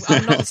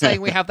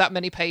saying we have that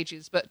many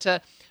pages, but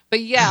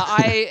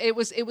yeah, it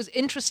was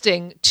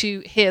interesting to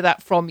hear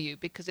that from you,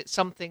 because it's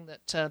something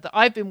that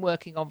I've been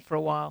working on for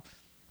a while.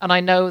 And I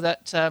know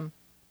that, a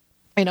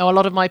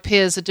lot of my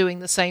peers are doing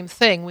the same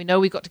thing. We know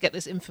we've got to get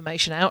this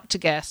information out to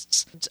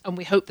guests, and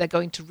we hope they're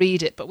going to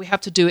read it, but we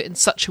have to do it in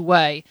such a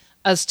way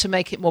as to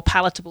make it more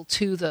palatable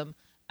to them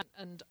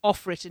and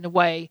offer it in a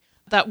way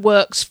that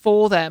works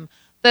for them.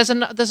 There's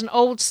an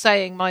old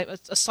saying,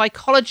 a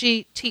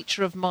psychology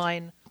teacher of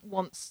mine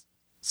once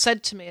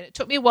said to me, and it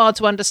took me a while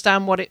to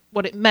understand what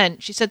it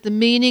meant. She said, the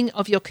meaning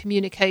of your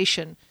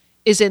communication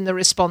is in the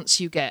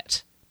response you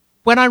get.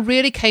 When I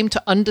really came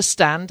to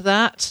understand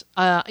that,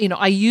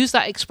 I use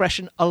that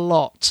expression a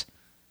lot.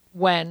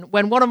 When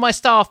one of my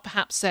staff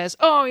perhaps says,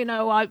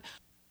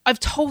 I've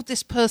told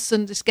this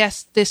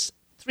guest this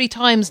 3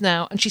 times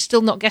now, and she's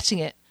still not getting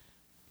it.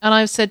 And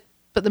I've said,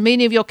 but the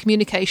meaning of your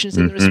communication is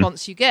in the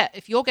response you get.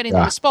 If you're getting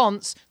the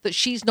response that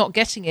she's not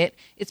getting it,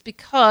 it's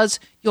because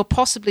you're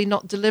possibly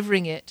not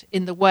delivering it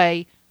in the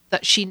way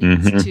that she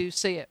needs to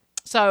see it.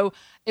 So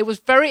it was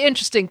very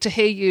interesting to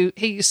hear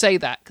you say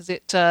that, because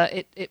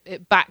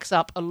it backs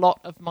up a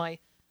lot of my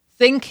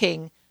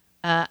thinking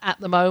at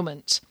the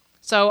moment.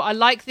 So I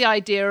like the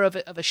idea of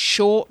a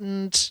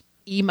shortened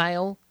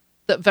email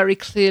that very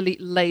clearly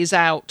lays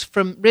out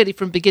from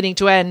beginning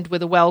to end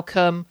with a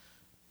welcome,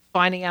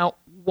 finding out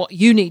what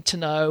you need to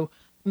know,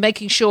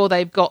 making sure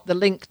they've got the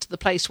link to the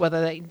place where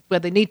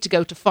they need to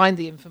go to find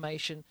the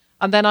information.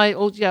 And then I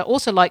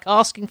also like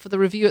asking for the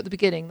review at the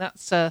beginning.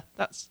 That's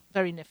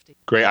very nifty.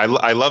 Great.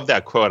 I love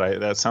that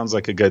quote. That sounds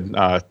like a good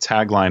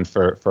tagline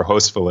for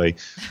Hostfully.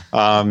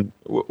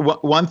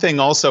 One thing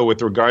also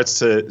with regards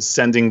to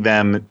sending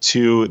them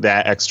to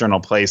that external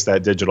place,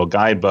 that digital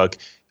guidebook,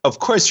 of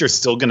course you're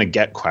still going to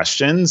get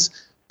questions.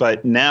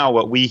 But now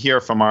what we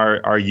hear from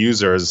our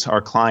users,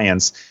 our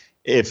clients,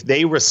 if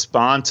they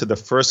respond to the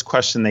first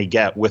question they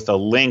get with a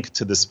link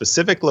to the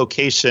specific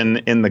location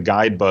in the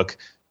guidebook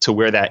to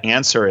where that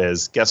answer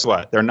is, guess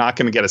what? They're not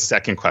going to get a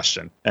second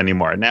question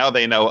anymore. Now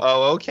they know,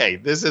 oh, okay,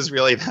 this is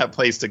really that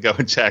place to go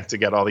and check to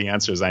get all the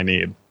answers I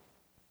need.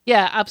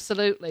 Yeah,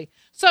 absolutely.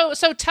 So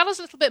tell us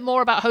a little bit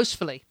more about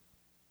Hostfully.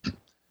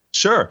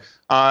 Sure.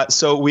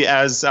 So we,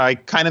 as I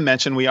kind of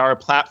mentioned, we are a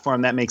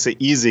platform that makes it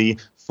easy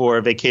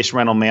for vacation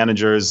rental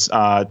managers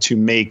to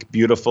make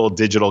beautiful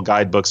digital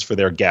guidebooks for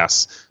their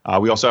guests.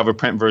 We also have a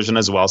print version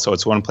as well, so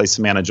it's one place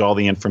to manage all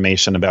the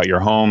information about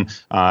your home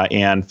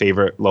and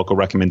favorite local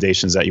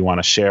recommendations that you want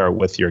to share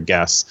with your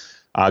guests.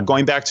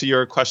 Going back to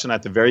your question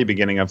at the very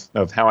beginning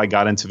of how I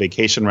got into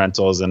vacation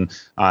rentals and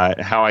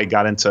how I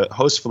got into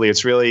Hostfully,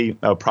 it's really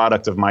a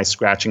product of my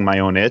scratching my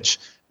own itch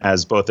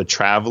as both a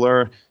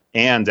traveler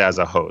and as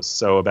a host.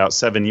 So about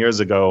 7 years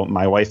ago,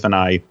 my wife and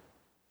I,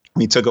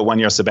 we took a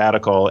 1-year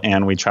sabbatical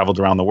and we traveled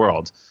around the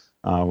world.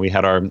 We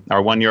had our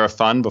 1 year of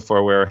fun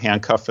before we were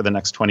handcuffed for the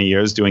next 20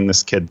 years doing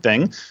this kid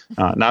thing.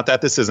 Not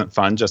that this isn't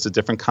fun, just a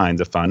different kind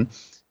of fun.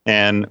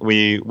 And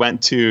we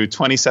went to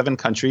 27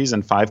 countries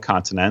and 5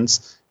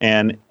 continents.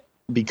 And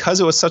because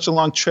it was such a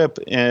long trip,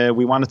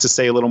 we wanted to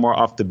stay a little more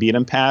off the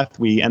beaten path.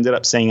 We ended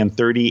up staying in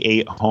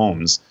 38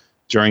 homes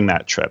during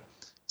that trip.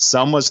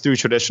 Some was through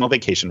traditional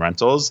vacation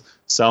rentals.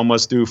 Some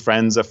was through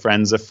friends of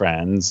friends of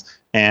friends.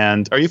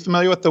 And are you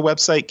familiar with the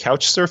website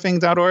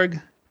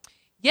couchsurfing.org?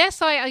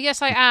 Yes,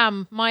 I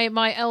am.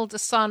 My elder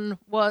son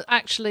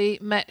actually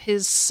met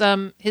his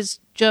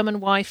German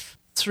wife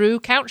through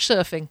couch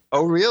surfing.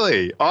 Oh,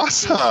 really?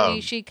 Awesome.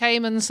 She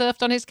came and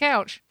surfed on his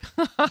couch.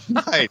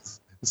 Nice.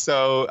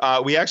 So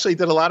we actually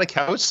did a lot of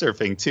couch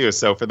surfing too.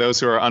 So for those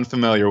who are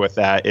unfamiliar with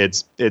that,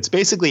 it's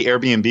basically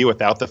Airbnb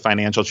without the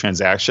financial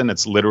transaction.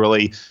 It's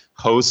literally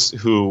hosts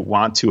who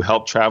want to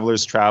help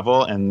travelers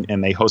travel,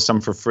 and they host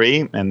them for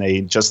free, and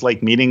they just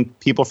like meeting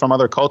people from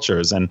other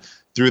cultures. And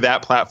through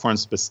that platform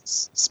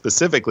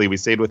specifically, we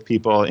stayed with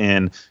people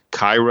in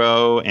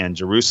Cairo and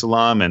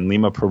Jerusalem and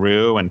Lima,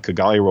 Peru, and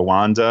Kigali,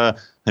 Rwanda,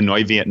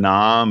 Hanoi,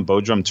 Vietnam,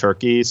 Bodrum,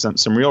 Turkey,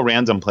 some real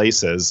random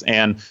places.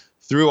 And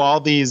through all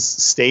these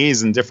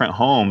stays in different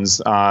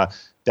homes,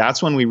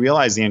 that's when we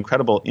realized the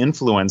incredible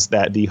influence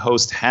that the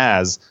host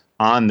has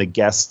on the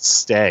guest's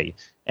stay.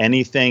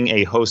 Anything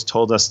a host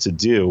told us to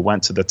do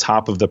went to the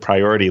top of the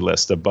priority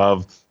list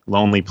above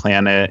Lonely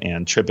Planet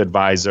and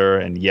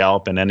TripAdvisor and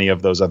Yelp and any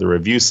of those other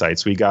review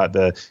sites. We got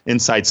the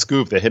inside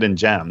scoop, the hidden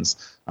gems.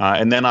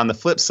 And then on the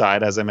flip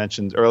side, as I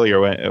mentioned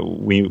earlier,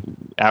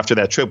 after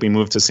that trip, we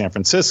moved to San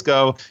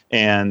Francisco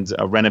and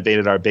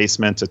renovated our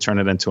basement to turn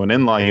it into an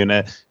in-law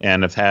unit,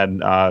 and have had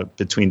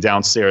between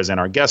downstairs and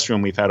our guest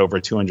room, we've had over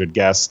 200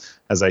 guests,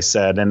 as I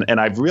said. And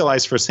I've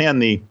realized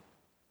firsthand the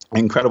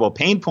incredible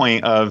pain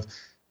point of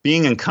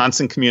being in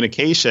constant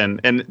communication.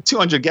 And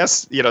 200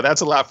 guests,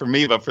 that's a lot for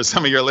me, but for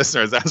some of your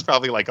listeners, that's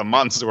probably like a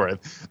month's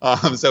worth.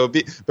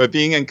 But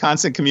being in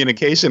constant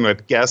communication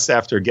with guests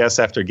after guests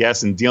after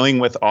guests, and dealing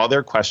with all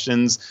their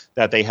questions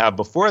that they have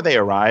before they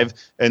arrive,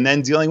 and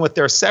then dealing with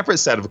their separate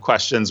set of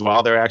questions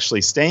while they're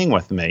actually staying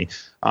with me.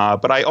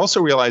 But I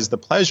also realized the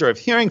pleasure of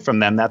hearing from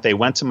them that they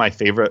went to my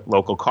favorite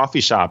local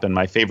coffee shop and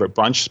my favorite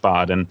brunch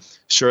spot. And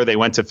sure, they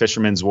went to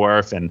Fisherman's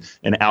Wharf and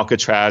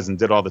Alcatraz and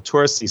did all the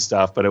touristy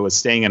stuff, but it was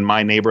staying in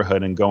my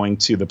neighborhood and going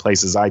to the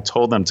places I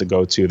told them to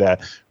go to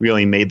that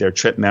really made their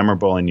trip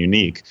memorable and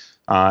unique.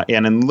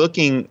 And in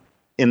looking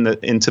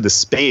into the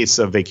space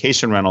of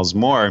vacation rentals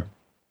more,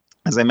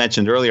 as I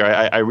mentioned earlier,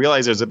 I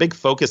realized there's a big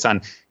focus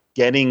on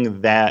getting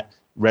that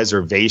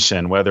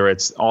reservation, whether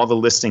it's all the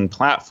listing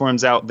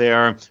platforms out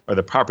there or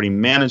the property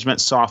management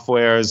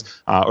softwares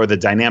or the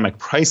dynamic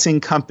pricing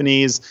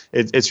companies.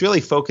 It's really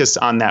focused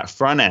on that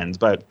front end.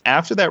 But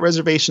after that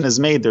reservation is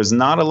made, there's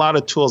not a lot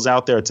of tools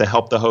out there to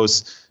help the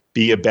host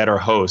be a better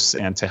host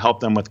and to help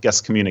them with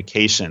guest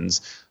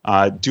communications.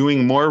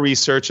 Doing more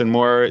research and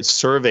more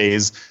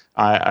surveys,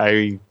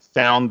 I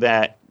found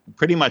that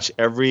pretty much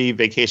every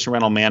vacation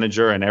rental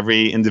manager and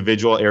every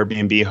individual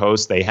Airbnb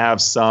host, they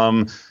have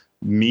some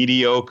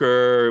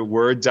mediocre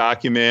Word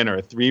document or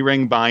a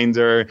 3-ring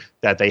binder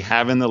that they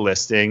have in the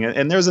listing.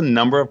 And there's a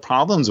number of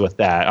problems with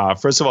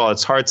that. First of all,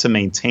 it's hard to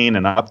maintain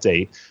and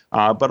update,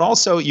 but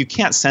also you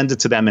can't send it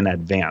to them in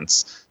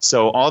advance.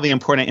 So all the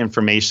important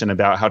information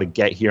about how to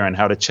get here and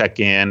how to check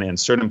in and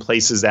certain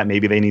places that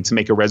maybe they need to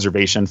make a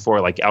reservation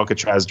for, like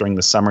Alcatraz during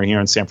the summer here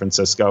in San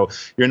Francisco,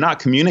 you're not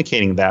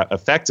communicating that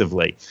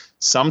effectively.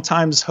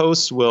 Sometimes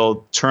hosts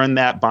will turn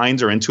that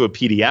binder into a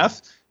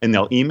PDF and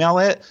they'll email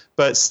it,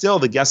 but still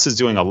the guest is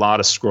doing a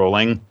lot of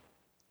scrolling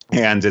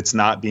and it's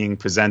not being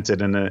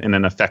presented in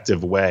an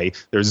effective way.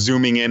 They're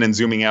zooming in and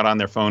zooming out on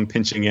their phone,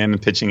 pinching in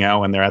and pitching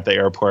out when they're at the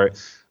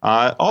airport.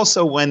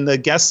 Also, when the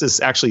guest is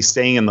actually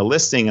staying in the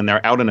listing and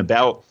they're out and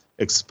about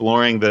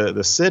exploring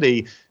the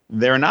city,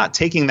 they're not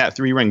taking that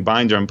 3-ring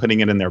binder and putting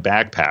it in their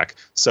backpack.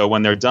 So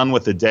when they're done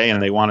with the day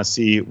and they want to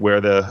see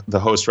where the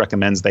host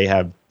recommends they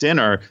have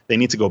dinner, they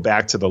need to go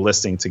back to the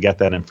listing to get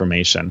that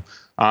information.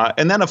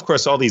 And then, of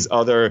course, all these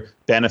other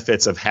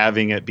benefits of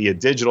having it be a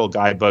digital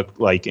guidebook,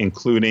 like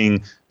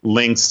including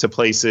links to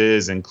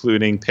places,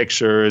 including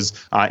pictures,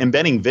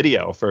 embedding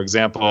video. For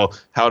example,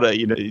 do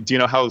you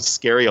know how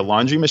scary a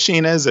laundry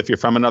machine is if you're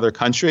from another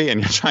country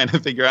and you're trying to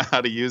figure out how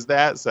to use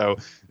that? So,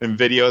 and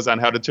videos on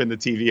how to turn the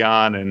TV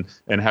on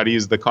and how to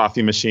use the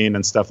coffee machine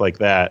and stuff like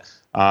that.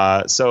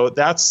 So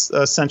that's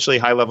essentially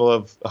high level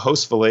of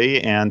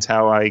Hostfully and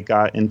how I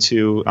got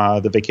into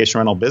the vacation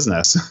rental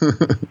business.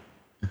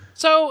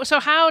 So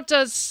how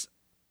does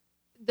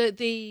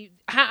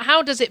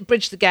how does it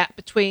bridge the gap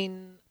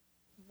between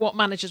what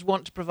managers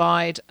want to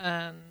provide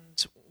and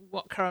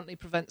what currently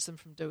prevents them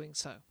from doing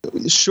so?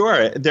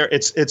 Sure,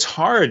 it's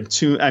hard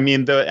to. I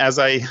mean, as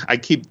I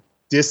keep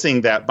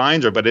dissing that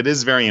binder, but it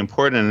is very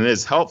important and it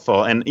is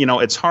helpful. And,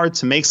 it's hard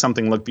to make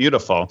something look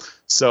beautiful.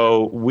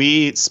 So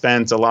we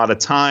spent a lot of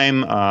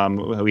time.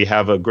 We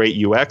have a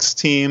great UX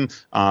team,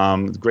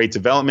 great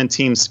development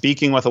team,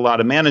 speaking with a lot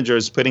of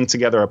managers, putting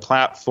together a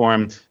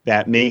platform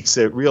that makes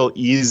it real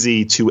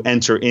easy to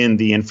enter in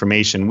the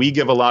information. We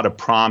give a lot of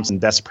prompts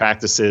and best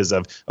practices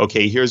of,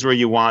 okay, here's where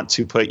you want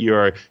to put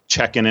your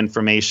check-in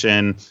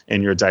information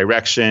and your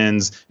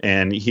directions,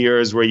 and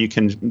here's where you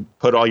can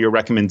put all your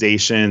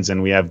recommendations.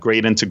 And we have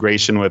great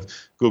integration with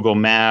Google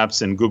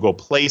Maps and Google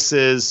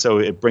Places, so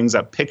it brings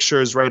up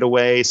pictures right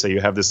away. So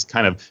you have this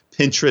kind of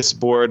Pinterest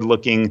board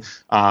looking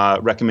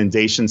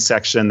recommendation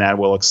section that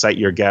will excite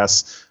your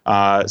guests.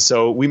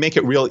 So we make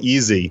it real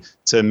easy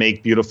to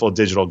make beautiful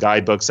digital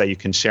guidebooks that you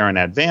can share in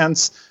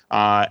advance,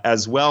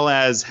 as well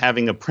as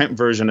having a print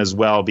version as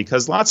well,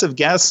 because lots of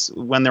guests,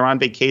 when they're on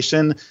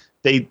vacation,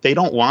 they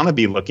don't want to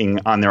be looking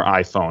on their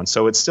iPhone.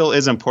 So it still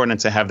is important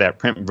to have that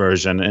print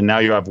version, and now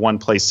you have one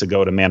place to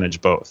go to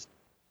manage both.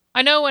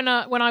 I know when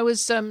I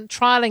was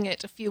trialing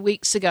it a few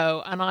weeks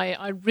ago, and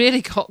I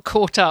really got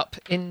caught up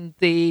in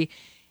the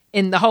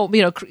whole,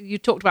 you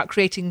talked about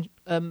creating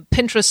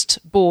Pinterest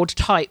board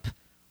type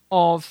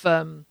of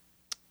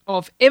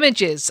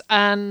images,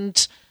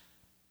 and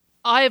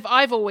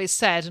I've always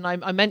said, and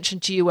I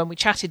mentioned to you when we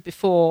chatted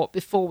before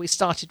we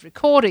started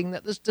recording,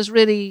 that there's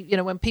really,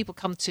 when people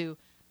come to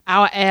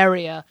our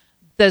area,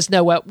 there's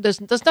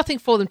nothing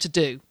for them to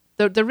do.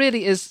 There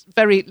really is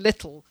very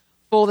little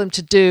for them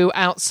to do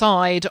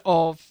outside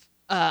of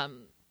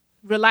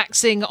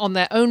relaxing on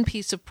their own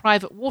piece of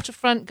private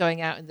waterfront,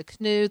 going out in the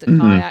canoe, the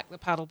kayak, the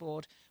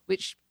paddleboard,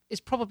 which is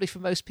probably for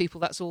most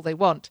people that's all they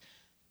want.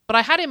 But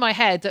I had in my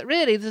head that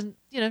really there's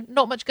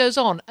not much goes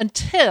on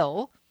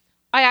until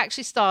I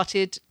actually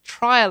started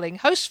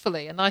trialing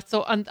Hostfully, and I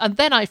thought, and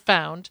then I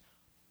found,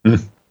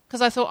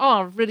 because I thought,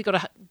 I've really got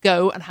to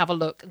go and have a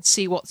look and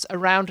see what's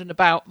around and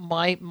about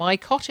my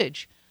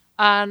cottage,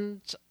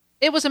 and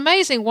it was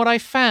amazing what I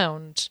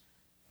found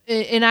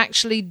in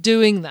actually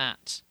doing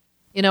that.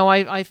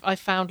 I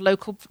found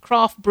local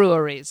craft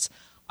breweries.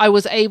 I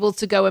was able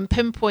to go and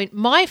pinpoint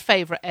my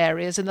favourite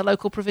areas in the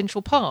local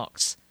provincial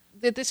parks.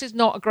 This is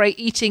not a great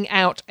eating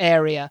out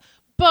area,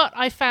 but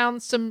I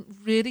found some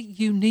really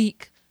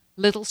unique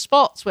little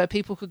spots where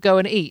people could go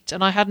and eat,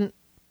 and I hadn't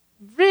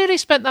really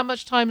spent that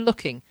much time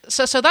looking.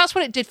 So that's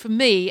what it did for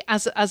me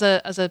as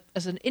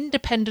an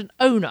independent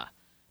owner.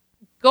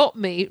 Got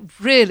me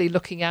really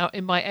looking out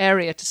in my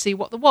area to see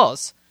what there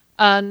was.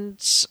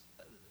 And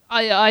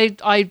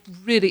I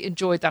really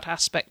enjoyed that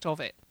aspect of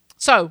it.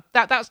 So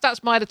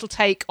that's my little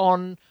take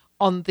on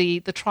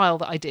the trial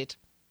that I did.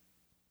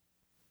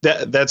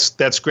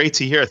 That's great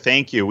to hear.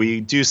 Thank you.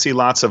 We do see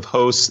lots of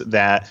hosts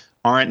that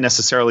aren't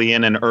necessarily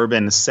in an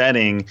urban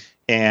setting,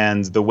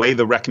 and the way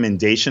the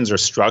recommendations are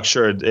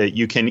structured,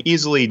 you can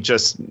easily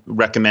just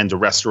recommend a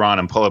restaurant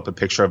and pull up a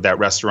picture of that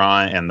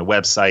restaurant and the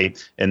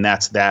website, and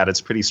that's that.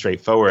 It's pretty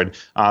straightforward.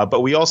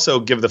 But we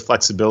also give the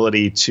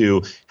flexibility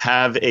to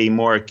have a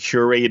more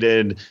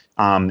curated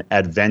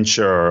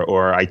adventure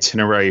or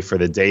itinerary for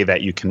the day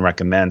that you can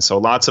recommend. So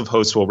lots of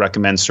hosts will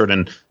recommend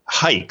certain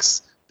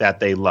hikes that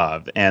they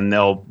love, and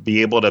they'll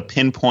be able to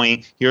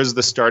pinpoint, here's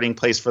the starting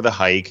place for the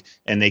hike,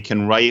 and they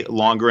can write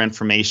longer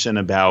information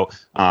about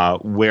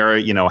where,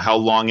 how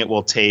long it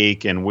will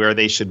take and where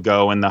they should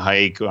go in the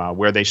hike,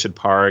 where they should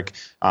park.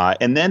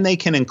 And then they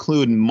can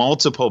include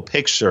multiple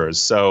pictures.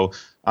 So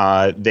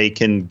they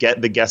can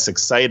get the guests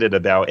excited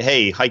about,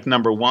 hey, hike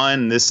number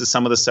 1, this is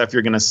some of the stuff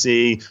you're going to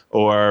see,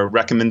 or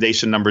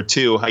recommendation number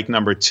 2, hike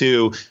number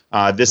 2,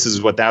 this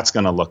is what that's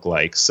going to look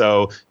like.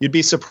 So you'd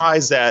be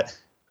surprised that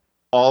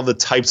all the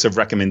types of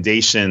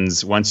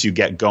recommendations once you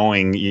get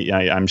going.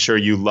 I'm sure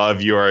you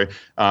love your,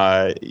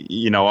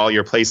 all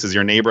your places,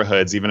 your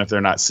neighborhoods, even if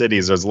they're not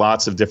cities. There's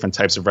lots of different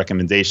types of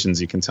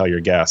recommendations you can tell your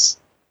guests.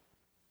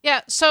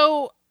 Yeah,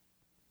 so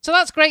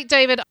that's great,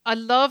 David. I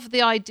love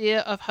the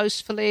idea of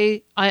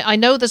Hostfully. I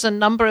know there's a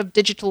number of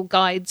digital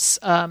guides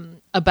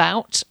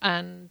about,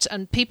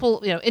 and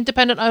people,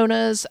 independent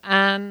owners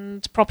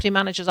and property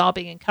managers are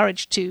being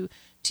encouraged to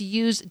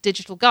use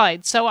digital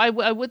guides. So I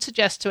would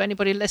suggest to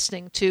anybody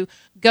listening to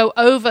go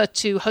over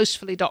to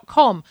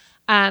hostfully.com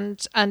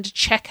and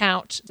check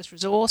out this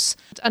resource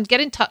and get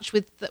in touch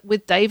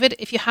with David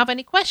if you have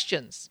any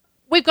questions.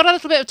 We've got a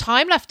little bit of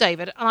time left,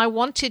 David, and I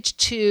wanted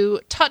to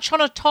touch on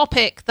a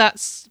topic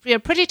that's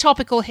pretty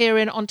topical here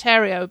in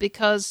Ontario,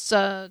 because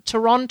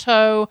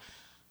Toronto,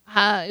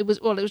 it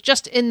was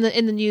just in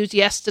the news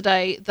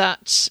yesterday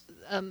that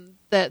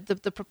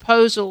the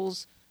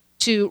proposals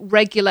to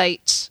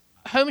regulate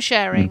home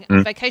sharing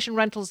and vacation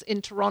rentals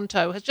in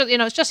Toronto has just,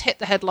 it's just hit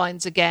the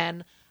headlines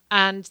again.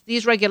 And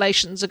these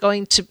regulations are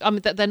going to,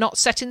 they're not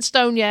set in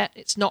stone yet.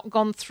 It's not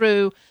gone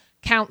through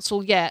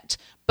council yet,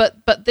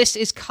 but this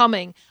is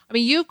coming.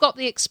 You've got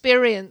the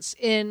experience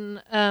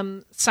in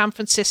San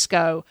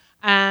Francisco,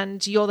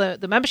 and you're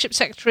the membership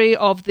secretary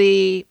of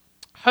the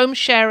Home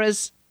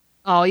Sharers.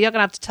 Oh, you're going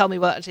to have to tell me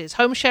what it is.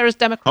 Home Sharers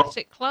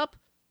Democratic Club?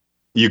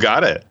 You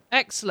got it.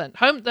 Excellent.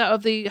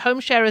 Of the Home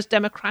Sharers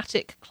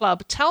Democratic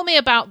Club. Tell me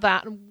about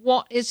that. And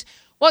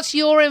what's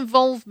your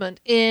involvement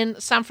in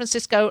San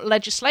Francisco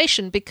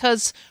legislation?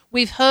 Because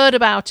we've heard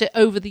about it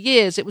over the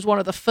years. It was one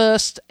of the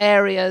first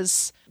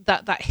areas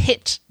that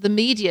hit the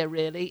media,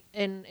 really,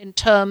 in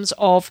terms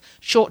of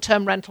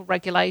short-term rental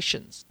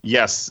regulations.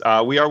 Yes,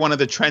 we are one of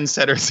the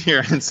trendsetters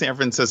here in San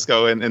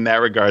Francisco in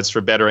that regards,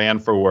 for better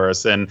and for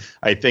worse. And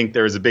I think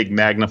there's a big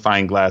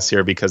magnifying glass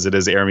here because it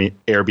is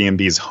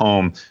Airbnb's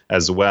home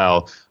as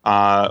well.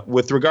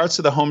 With regards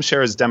to the Home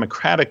Sharers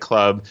Democratic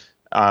Club,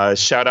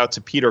 shout out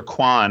to Peter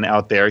Kwan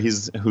out there,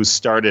 who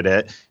started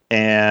it.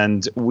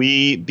 And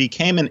we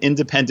became an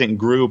independent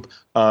group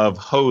of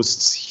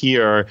hosts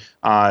here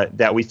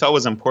that we felt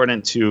was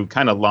important to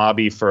kind of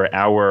lobby for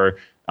our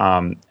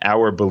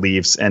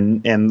beliefs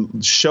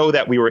and show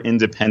that we were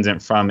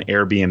independent from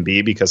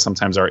Airbnb, because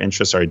sometimes our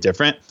interests are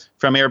different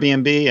from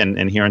Airbnb.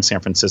 And here in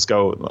San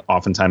Francisco,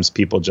 oftentimes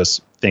people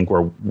just think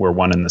we're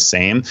one and the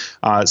same.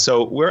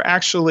 So we're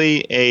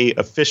actually a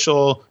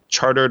official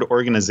chartered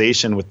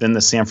organization within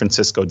the San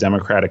Francisco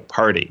Democratic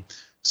Party.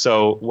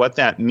 So what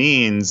that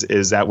means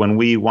is that when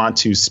we want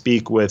to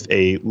speak with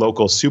a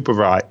local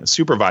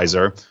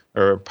supervisor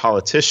or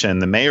politician,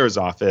 the mayor's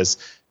office,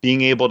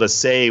 being able to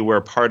say we're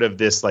part of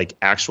this like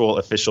actual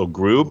official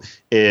group,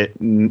 it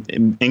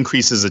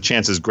increases the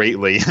chances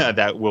greatly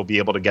that we'll be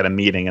able to get a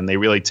meeting. And they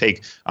really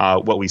take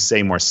what we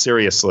say more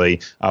seriously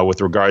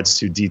with regards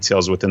to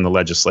details within the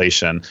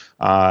legislation.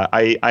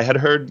 I had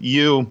heard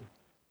you,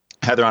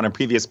 Heather, on a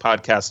previous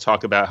podcast,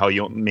 talk about how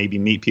you'll maybe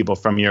meet people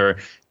from your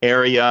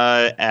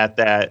area at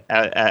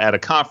a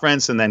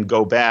conference and then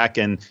go back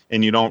and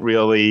you don't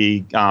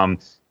really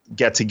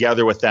get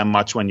together with them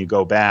much when you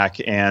go back.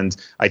 And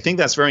I think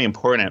that's very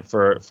important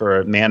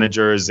for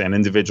managers and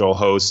individual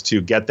hosts to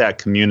get that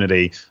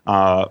community.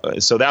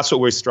 So that's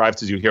what we strive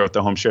to do here at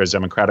the Home Sharers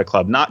Democratic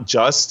Club, not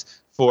just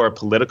for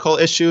political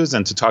issues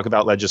and to talk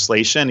about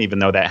legislation, even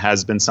though that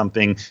has been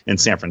something in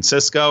San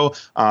Francisco,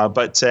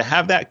 but to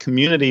have that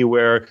community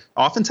where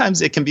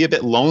oftentimes it can be a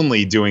bit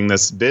lonely doing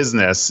this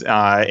business,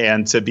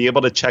 and to be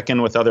able to check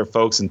in with other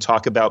folks and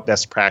talk about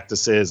best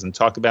practices and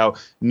talk about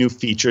new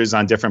features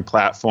on different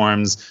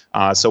platforms.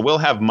 So we'll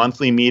have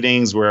monthly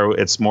meetings where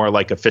it's more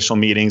like official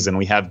meetings and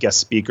we have guest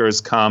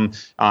speakers come.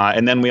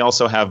 And then we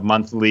also have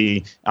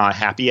monthly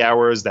happy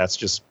hours. That's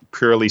just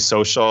purely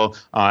social,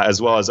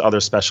 as well as other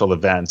special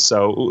events.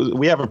 So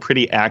we have a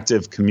pretty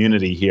active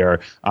community here,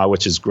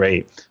 which is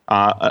great.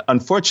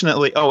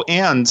 Unfortunately,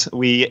 and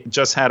we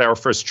just had our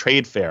first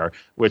trade fair,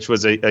 which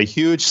was a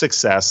huge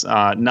success.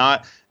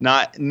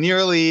 Not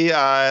nearly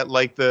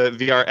like the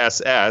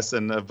VRSS,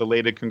 and a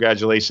belated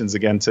congratulations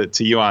again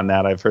to you on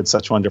that. I've heard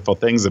such wonderful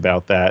things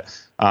about that.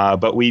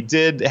 But we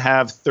did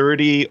have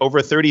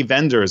over 30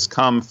 vendors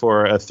come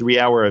for a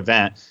 3-hour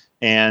event,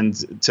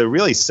 and to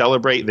really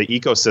celebrate the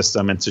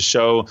ecosystem and to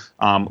show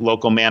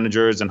local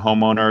managers and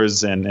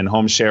homeowners and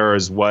home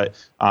sharers what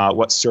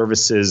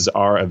services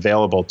are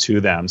available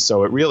to them.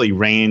 So it really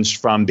ranged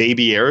from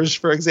Baby Airs,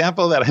 for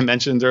example, that I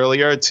mentioned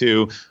earlier,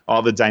 to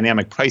all the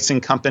dynamic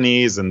pricing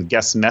companies and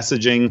guest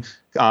messaging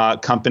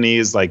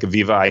companies like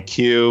Viva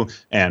IQ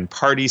and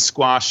Party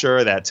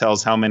Squasher that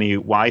tells how many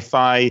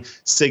Wi-Fi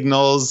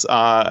signals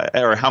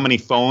or how many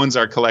phones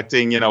are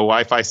collecting,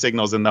 Wi-Fi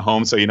signals in the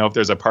home, so you know if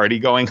there's a party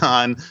going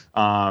on.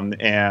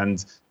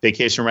 And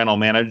vacation rental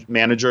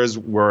managers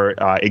were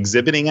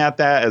exhibiting at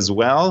that as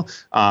well.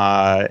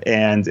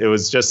 And it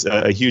was just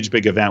a huge,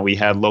 big event. We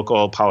had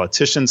local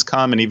politicians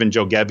come, and even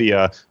Joe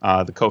Gebbia,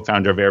 the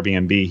co-founder of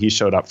Airbnb, he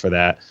showed up for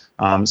that.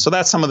 So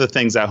that's some of the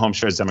things that Home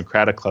Sharers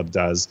Democratic Club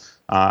does.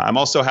 I'm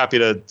also happy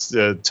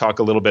to talk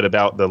a little bit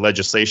about the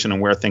legislation and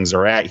where things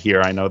are at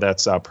here. I know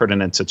that's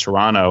pertinent to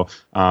Toronto,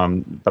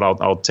 but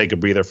I'll take a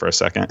breather for a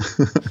second.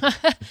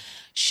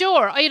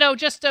 Sure.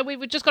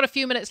 We've just got a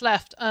few minutes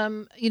left.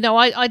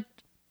 I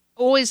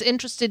always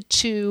interested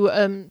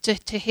to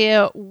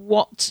hear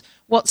what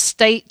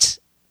state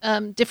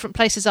different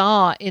places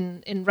are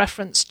in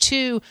reference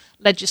to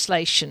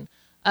legislation,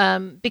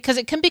 because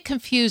it can be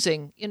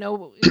confusing.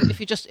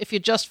 If you're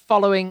just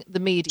following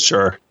the media.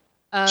 Sure.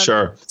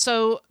 Sure.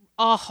 So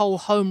are whole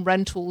home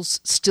rentals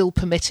still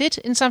permitted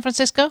in San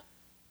Francisco?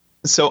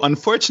 So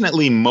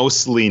unfortunately,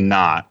 mostly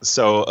not.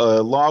 So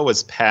a law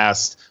was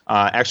passed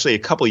actually a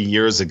couple of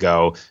years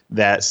ago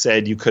that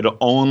said you could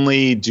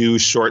only do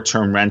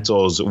short-term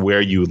rentals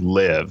where you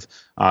live.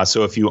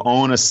 So if you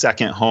own a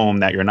second home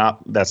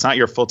that's not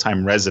your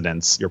full-time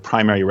residence, your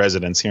primary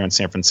residence here in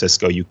San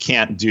Francisco, you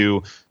can't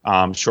do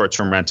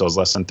short-term rentals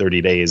less than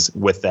 30 days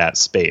with that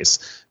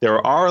space.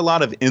 There are a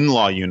lot of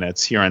in-law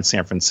units here in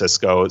San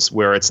Francisco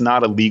where it's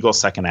not a legal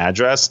second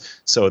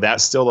address, so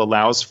that still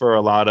allows for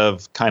a lot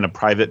of kind of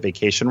private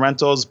vacation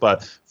rentals.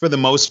 But for the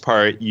most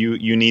part,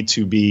 you need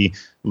to be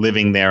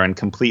living there, and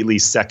completely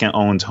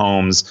second-owned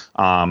homes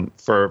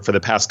for the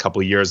past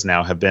couple of years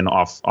now have been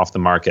off the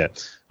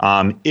market.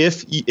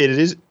 If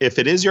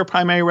it is your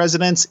primary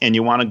residence and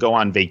you want to go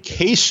on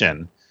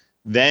vacation,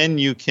 then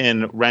you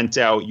can rent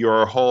out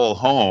your whole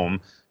home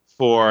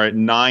for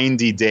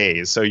 90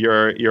 days. So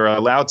you're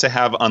allowed to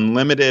have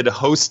unlimited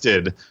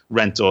hosted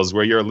rentals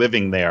where you're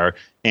living there,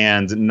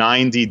 and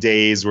 90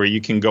 days where you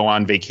can go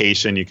on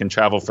vacation. You can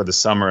travel for the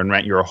summer and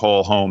rent your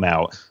whole home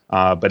out.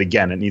 But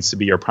again, it needs to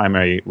be your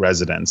primary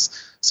residence.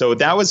 So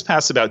that was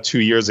passed about 2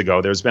 years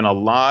ago. There's been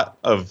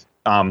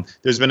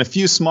there's been a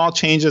few small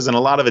changes and a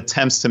lot of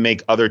attempts to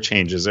make other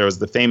changes. There was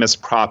the famous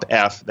Prop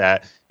F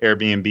that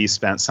Airbnb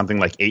spent something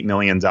like $8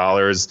 million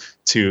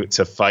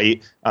to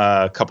fight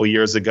a couple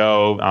years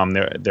ago.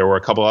 There were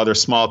a couple other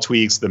small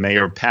tweaks. The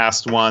mayor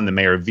passed one. The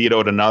mayor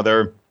vetoed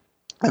another.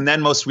 And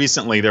then most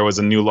recently, there was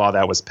a new law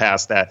that was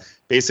passed that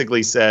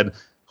basically said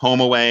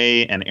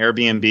HomeAway and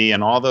Airbnb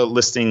and all the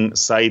listing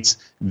sites,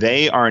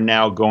 they are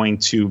now going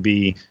to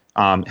be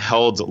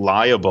held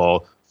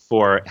liable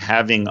for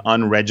having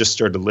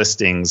unregistered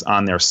listings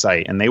on their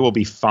site, and they will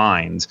be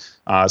fined.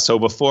 So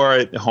before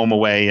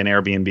HomeAway and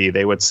Airbnb,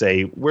 they would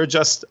say, we're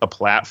just a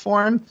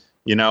platform.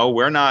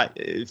 We're not,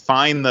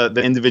 fine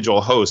the individual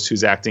host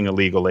who's acting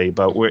illegally,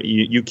 but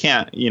you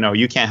can't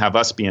have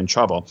us be in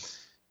trouble.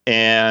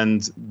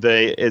 And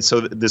so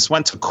this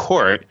went to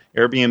court.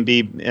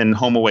 Airbnb and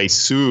HomeAway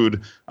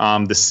sued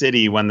the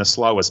city when this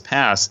law was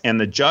passed, and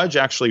the judge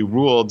actually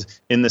ruled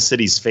in the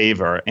city's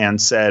favor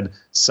and said,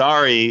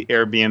 sorry,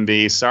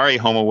 Airbnb, sorry,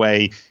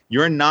 HomeAway,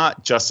 you're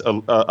not just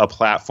a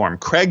platform.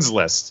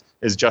 Craigslist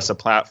is just a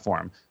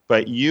platform.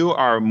 But you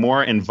are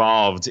more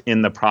involved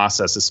in the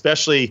process,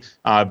 especially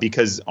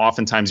because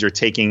oftentimes you're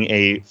taking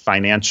a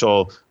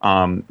financial,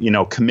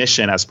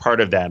 commission as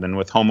part of that. And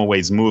with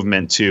HomeAway's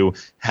movement to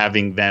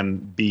having them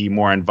be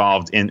more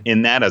involved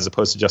in that as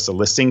opposed to just a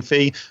listing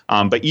fee.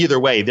 But either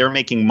way, they're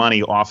making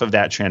money off of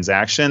that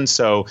transaction.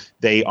 So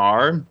they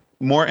are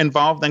more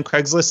involved than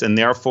Craigslist, and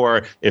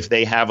therefore, if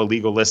they have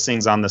illegal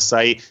listings on the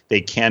site, they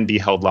can be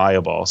held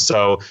liable.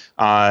 So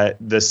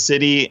the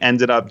city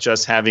ended up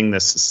just having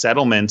this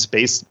settlement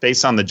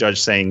based on the judge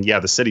saying,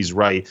 yeah, the city's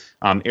right.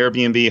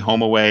 Airbnb,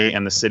 HomeAway,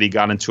 and the city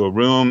got into a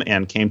room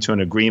and came to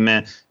an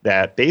agreement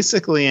that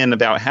basically in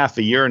about half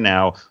a year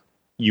now,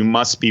 you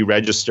must be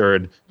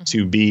registered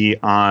to be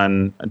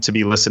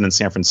listed in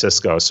San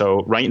Francisco.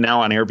 So right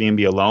now on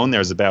Airbnb alone,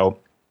 there's about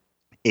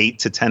 8,000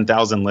 to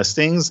 10,000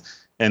 listings,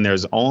 and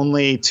there's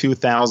only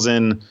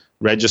 2,000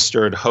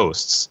 registered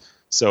hosts.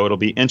 So it'll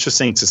be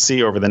interesting to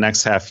see over the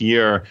next half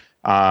year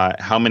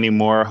how many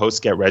more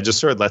hosts get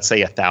registered. Let's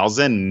say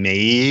 1,000,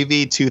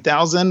 maybe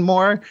 2,000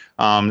 more.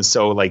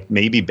 So like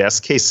maybe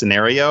best case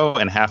scenario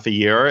in half a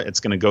year, it's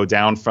going to go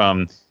down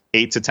from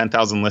 8,000 to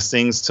 10,000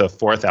 listings to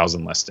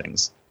 4,000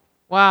 listings.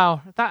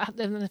 Wow.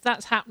 If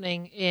that's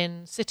happening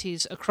in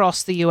cities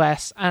across the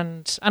US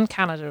and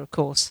Canada, of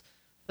course,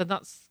 then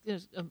that's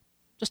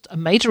just a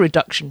major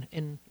reduction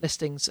in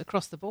listings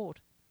across the board.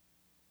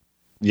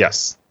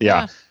 Yes.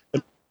 Yeah.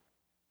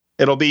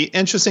 It'll be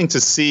interesting to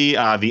see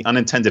the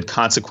unintended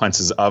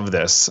consequences of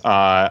this.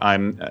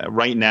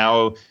 Right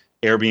now,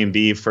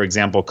 Airbnb, for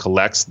example,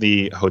 collects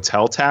the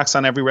hotel tax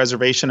on every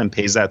reservation and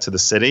pays that to the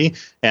city.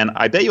 And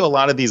I bet you a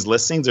lot of these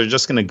listings are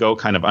just going to go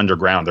kind of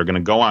underground. They're going to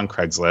go on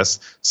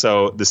Craigslist.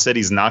 So the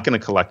city's not going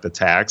to collect the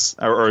tax,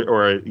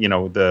 or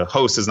the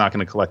host is not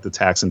going to collect the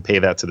tax and pay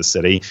that to the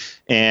city.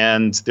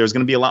 And there's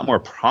going to be a lot more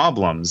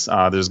problems.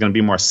 There's going to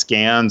be more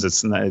scams.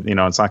 It's not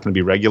going to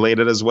be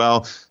regulated as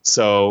well.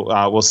 So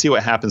we'll see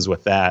what happens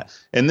with that.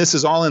 And this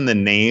is all in the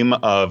name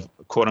of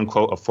quote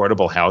unquote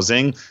affordable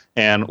housing.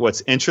 And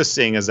what's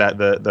interesting is that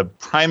the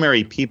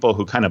primary people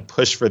who kind of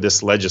push for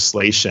this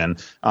legislation,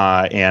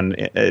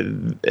 and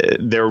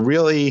they're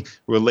really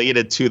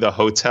related to the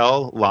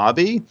hotel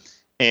lobby,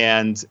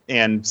 and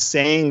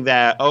saying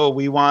that,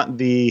 we want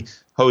the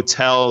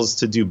hotels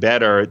to do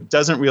better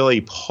doesn't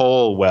really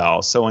poll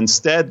well. So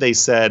instead they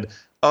said,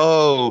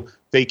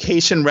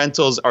 vacation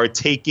rentals are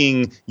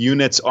taking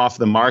units off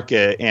the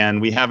market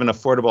and we have an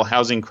affordable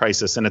housing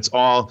crisis, and it's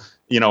all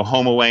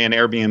HomeAway and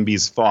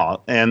Airbnb's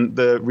fault. And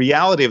the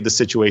reality of the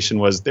situation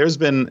was there's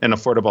been an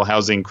affordable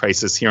housing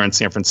crisis here in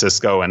San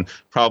Francisco and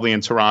probably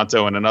in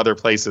Toronto and in other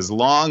places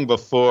long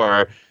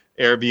before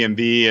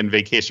Airbnb and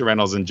vacation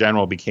rentals in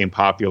general became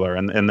popular.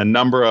 And the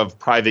number of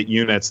private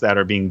units that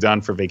are being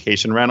done for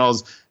vacation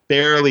rentals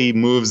barely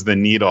moves the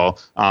needle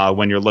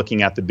when you're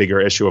looking at the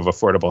bigger issue of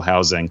affordable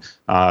housing.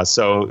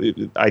 So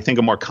I think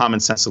a more common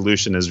sense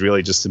solution is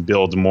really just to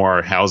build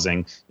more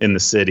housing in the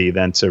city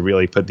than to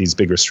really put these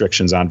big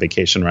restrictions on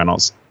vacation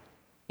rentals.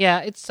 Yeah,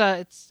 it's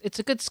a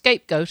good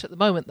scapegoat at the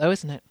moment, though,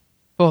 isn't it?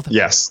 For them.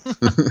 Yes.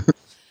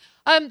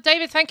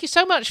 David, thank you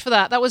so much for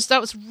that. That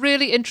was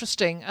really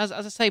interesting, as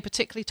I say,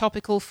 particularly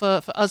topical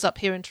for us up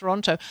here in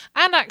Toronto,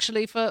 and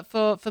actually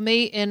for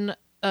me in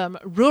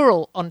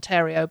rural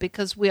Ontario,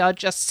 because we are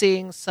just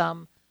seeing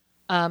some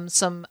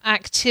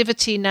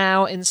activity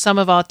now in some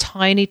of our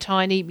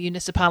tiny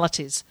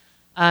municipalities,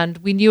 and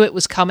we knew it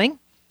was coming.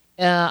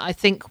 I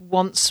think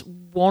once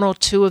one or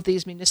two of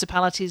these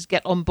municipalities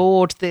get on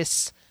board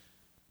this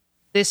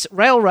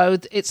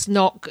railroad, it's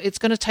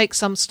going to take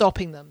some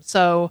stopping them.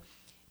 So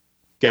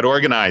get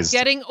organized.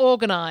 Getting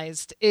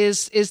organized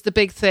is the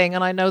big thing,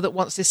 and I know that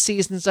once this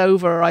season's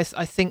over, I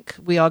think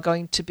we are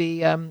going to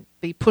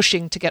be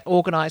pushing to get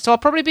organized. So I'll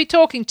probably be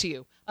talking to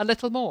you a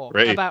little more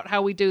about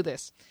how we do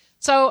this.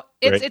 So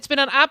it's been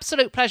an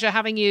absolute pleasure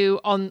having you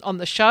on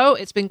the show.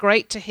 It's been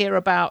great to hear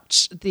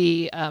about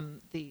the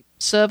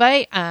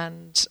survey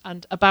and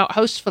about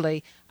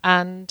Hostfully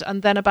and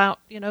then about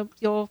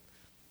your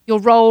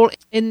role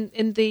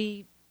in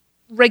the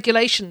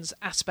regulations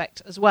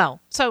aspect as well.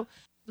 So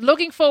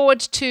looking forward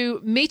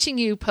to meeting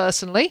you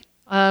personally.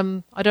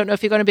 I don't know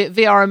if you're going to be at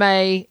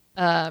VRMA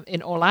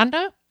in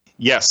Orlando.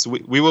 Yes,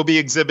 we will be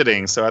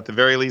exhibiting. So at the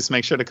very least,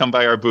 make sure to come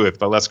by our booth,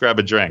 but let's grab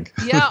a drink.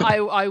 Yeah,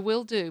 I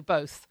will do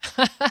both.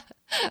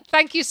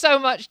 Thank you so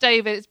much,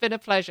 David. It's been a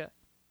pleasure.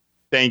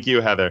 Thank you,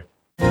 Heather.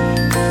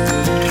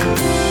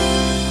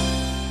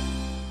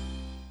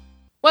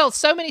 Well,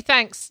 so many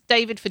thanks,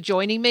 David, for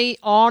joining me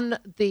on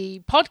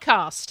the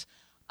podcast.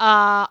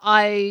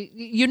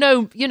 You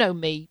know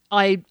me.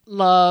 I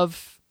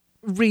love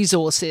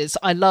resources.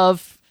 I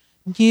love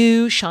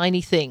new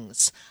shiny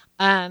things,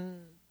 and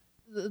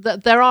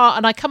there are,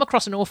 and I come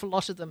across an awful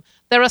lot of them.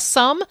 There are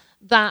some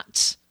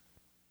that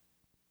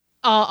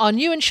are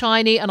new and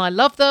shiny, and I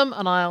love them,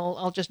 and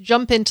I'll just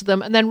jump into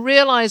them, and then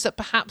realize that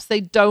perhaps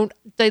they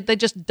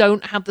just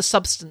don't have the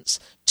substance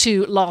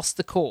to last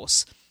the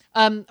course.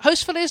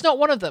 Hostfully is not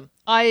one of them.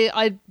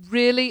 I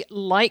really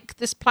like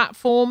this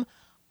platform.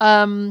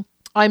 I'm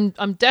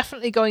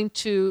definitely going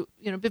to,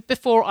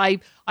 before I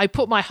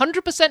put my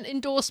 100%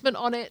 endorsement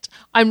on it,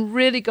 I'm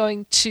really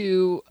going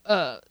to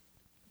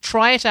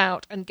try it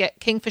out and get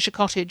Kingfisher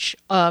Cottage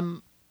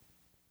up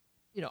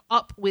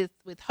with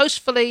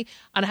Hostfully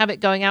and have it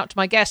going out to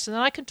my guests, and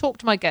then I can talk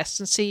to my guests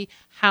and see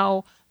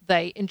how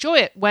they enjoy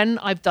it. When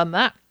I've done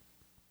that,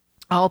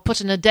 I'll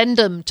put an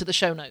addendum to the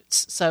show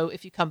notes. So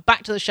if you come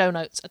back to the show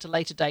notes at a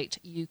later date,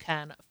 you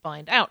can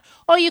find out.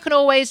 Or you can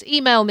always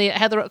email me at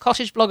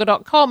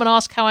heather@cottageblogger.com and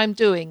ask how I'm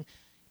doing.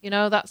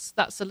 That's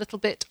a little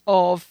bit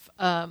of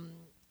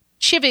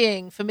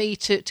chivying for me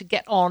to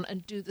get on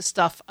and do the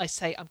stuff I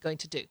say I'm going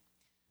to do.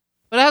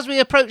 But as we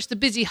approach the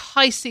busy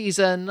high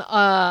season,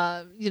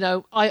 I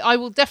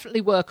will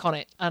definitely work on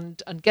it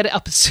and get it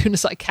up as soon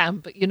as I can.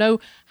 But you know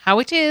how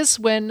it is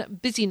when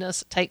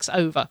busyness takes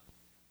over.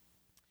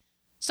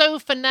 So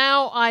for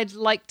now, I'd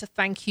like to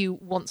thank you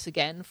once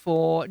again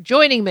for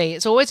joining me.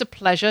 It's always a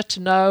pleasure to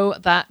know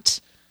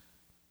that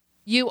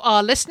you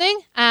are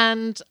listening.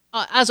 And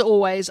as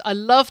always, I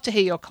love to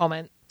hear your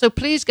comments. So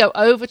please go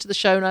over to the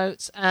show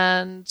notes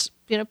and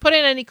put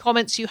in any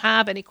comments you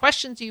have, any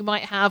questions you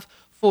might have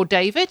for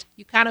David.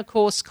 You can, of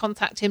course,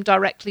 contact him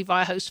directly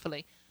via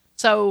Hostfully.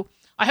 So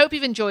I hope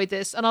you've enjoyed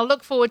this, and I'll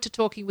look forward to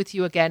talking with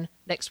you again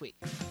next week.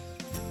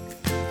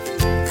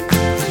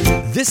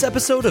 This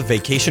episode of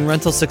Vacation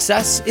Rental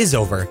Success is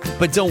over,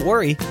 but don't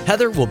worry,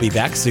 Heather will be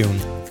back soon.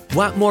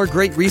 Want more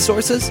great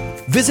resources?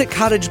 Visit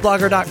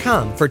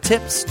cottageblogger.com for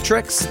tips,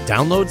 tricks,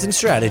 downloads, and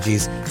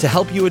strategies to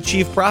help you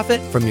achieve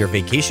profit from your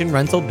vacation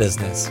rental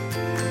business.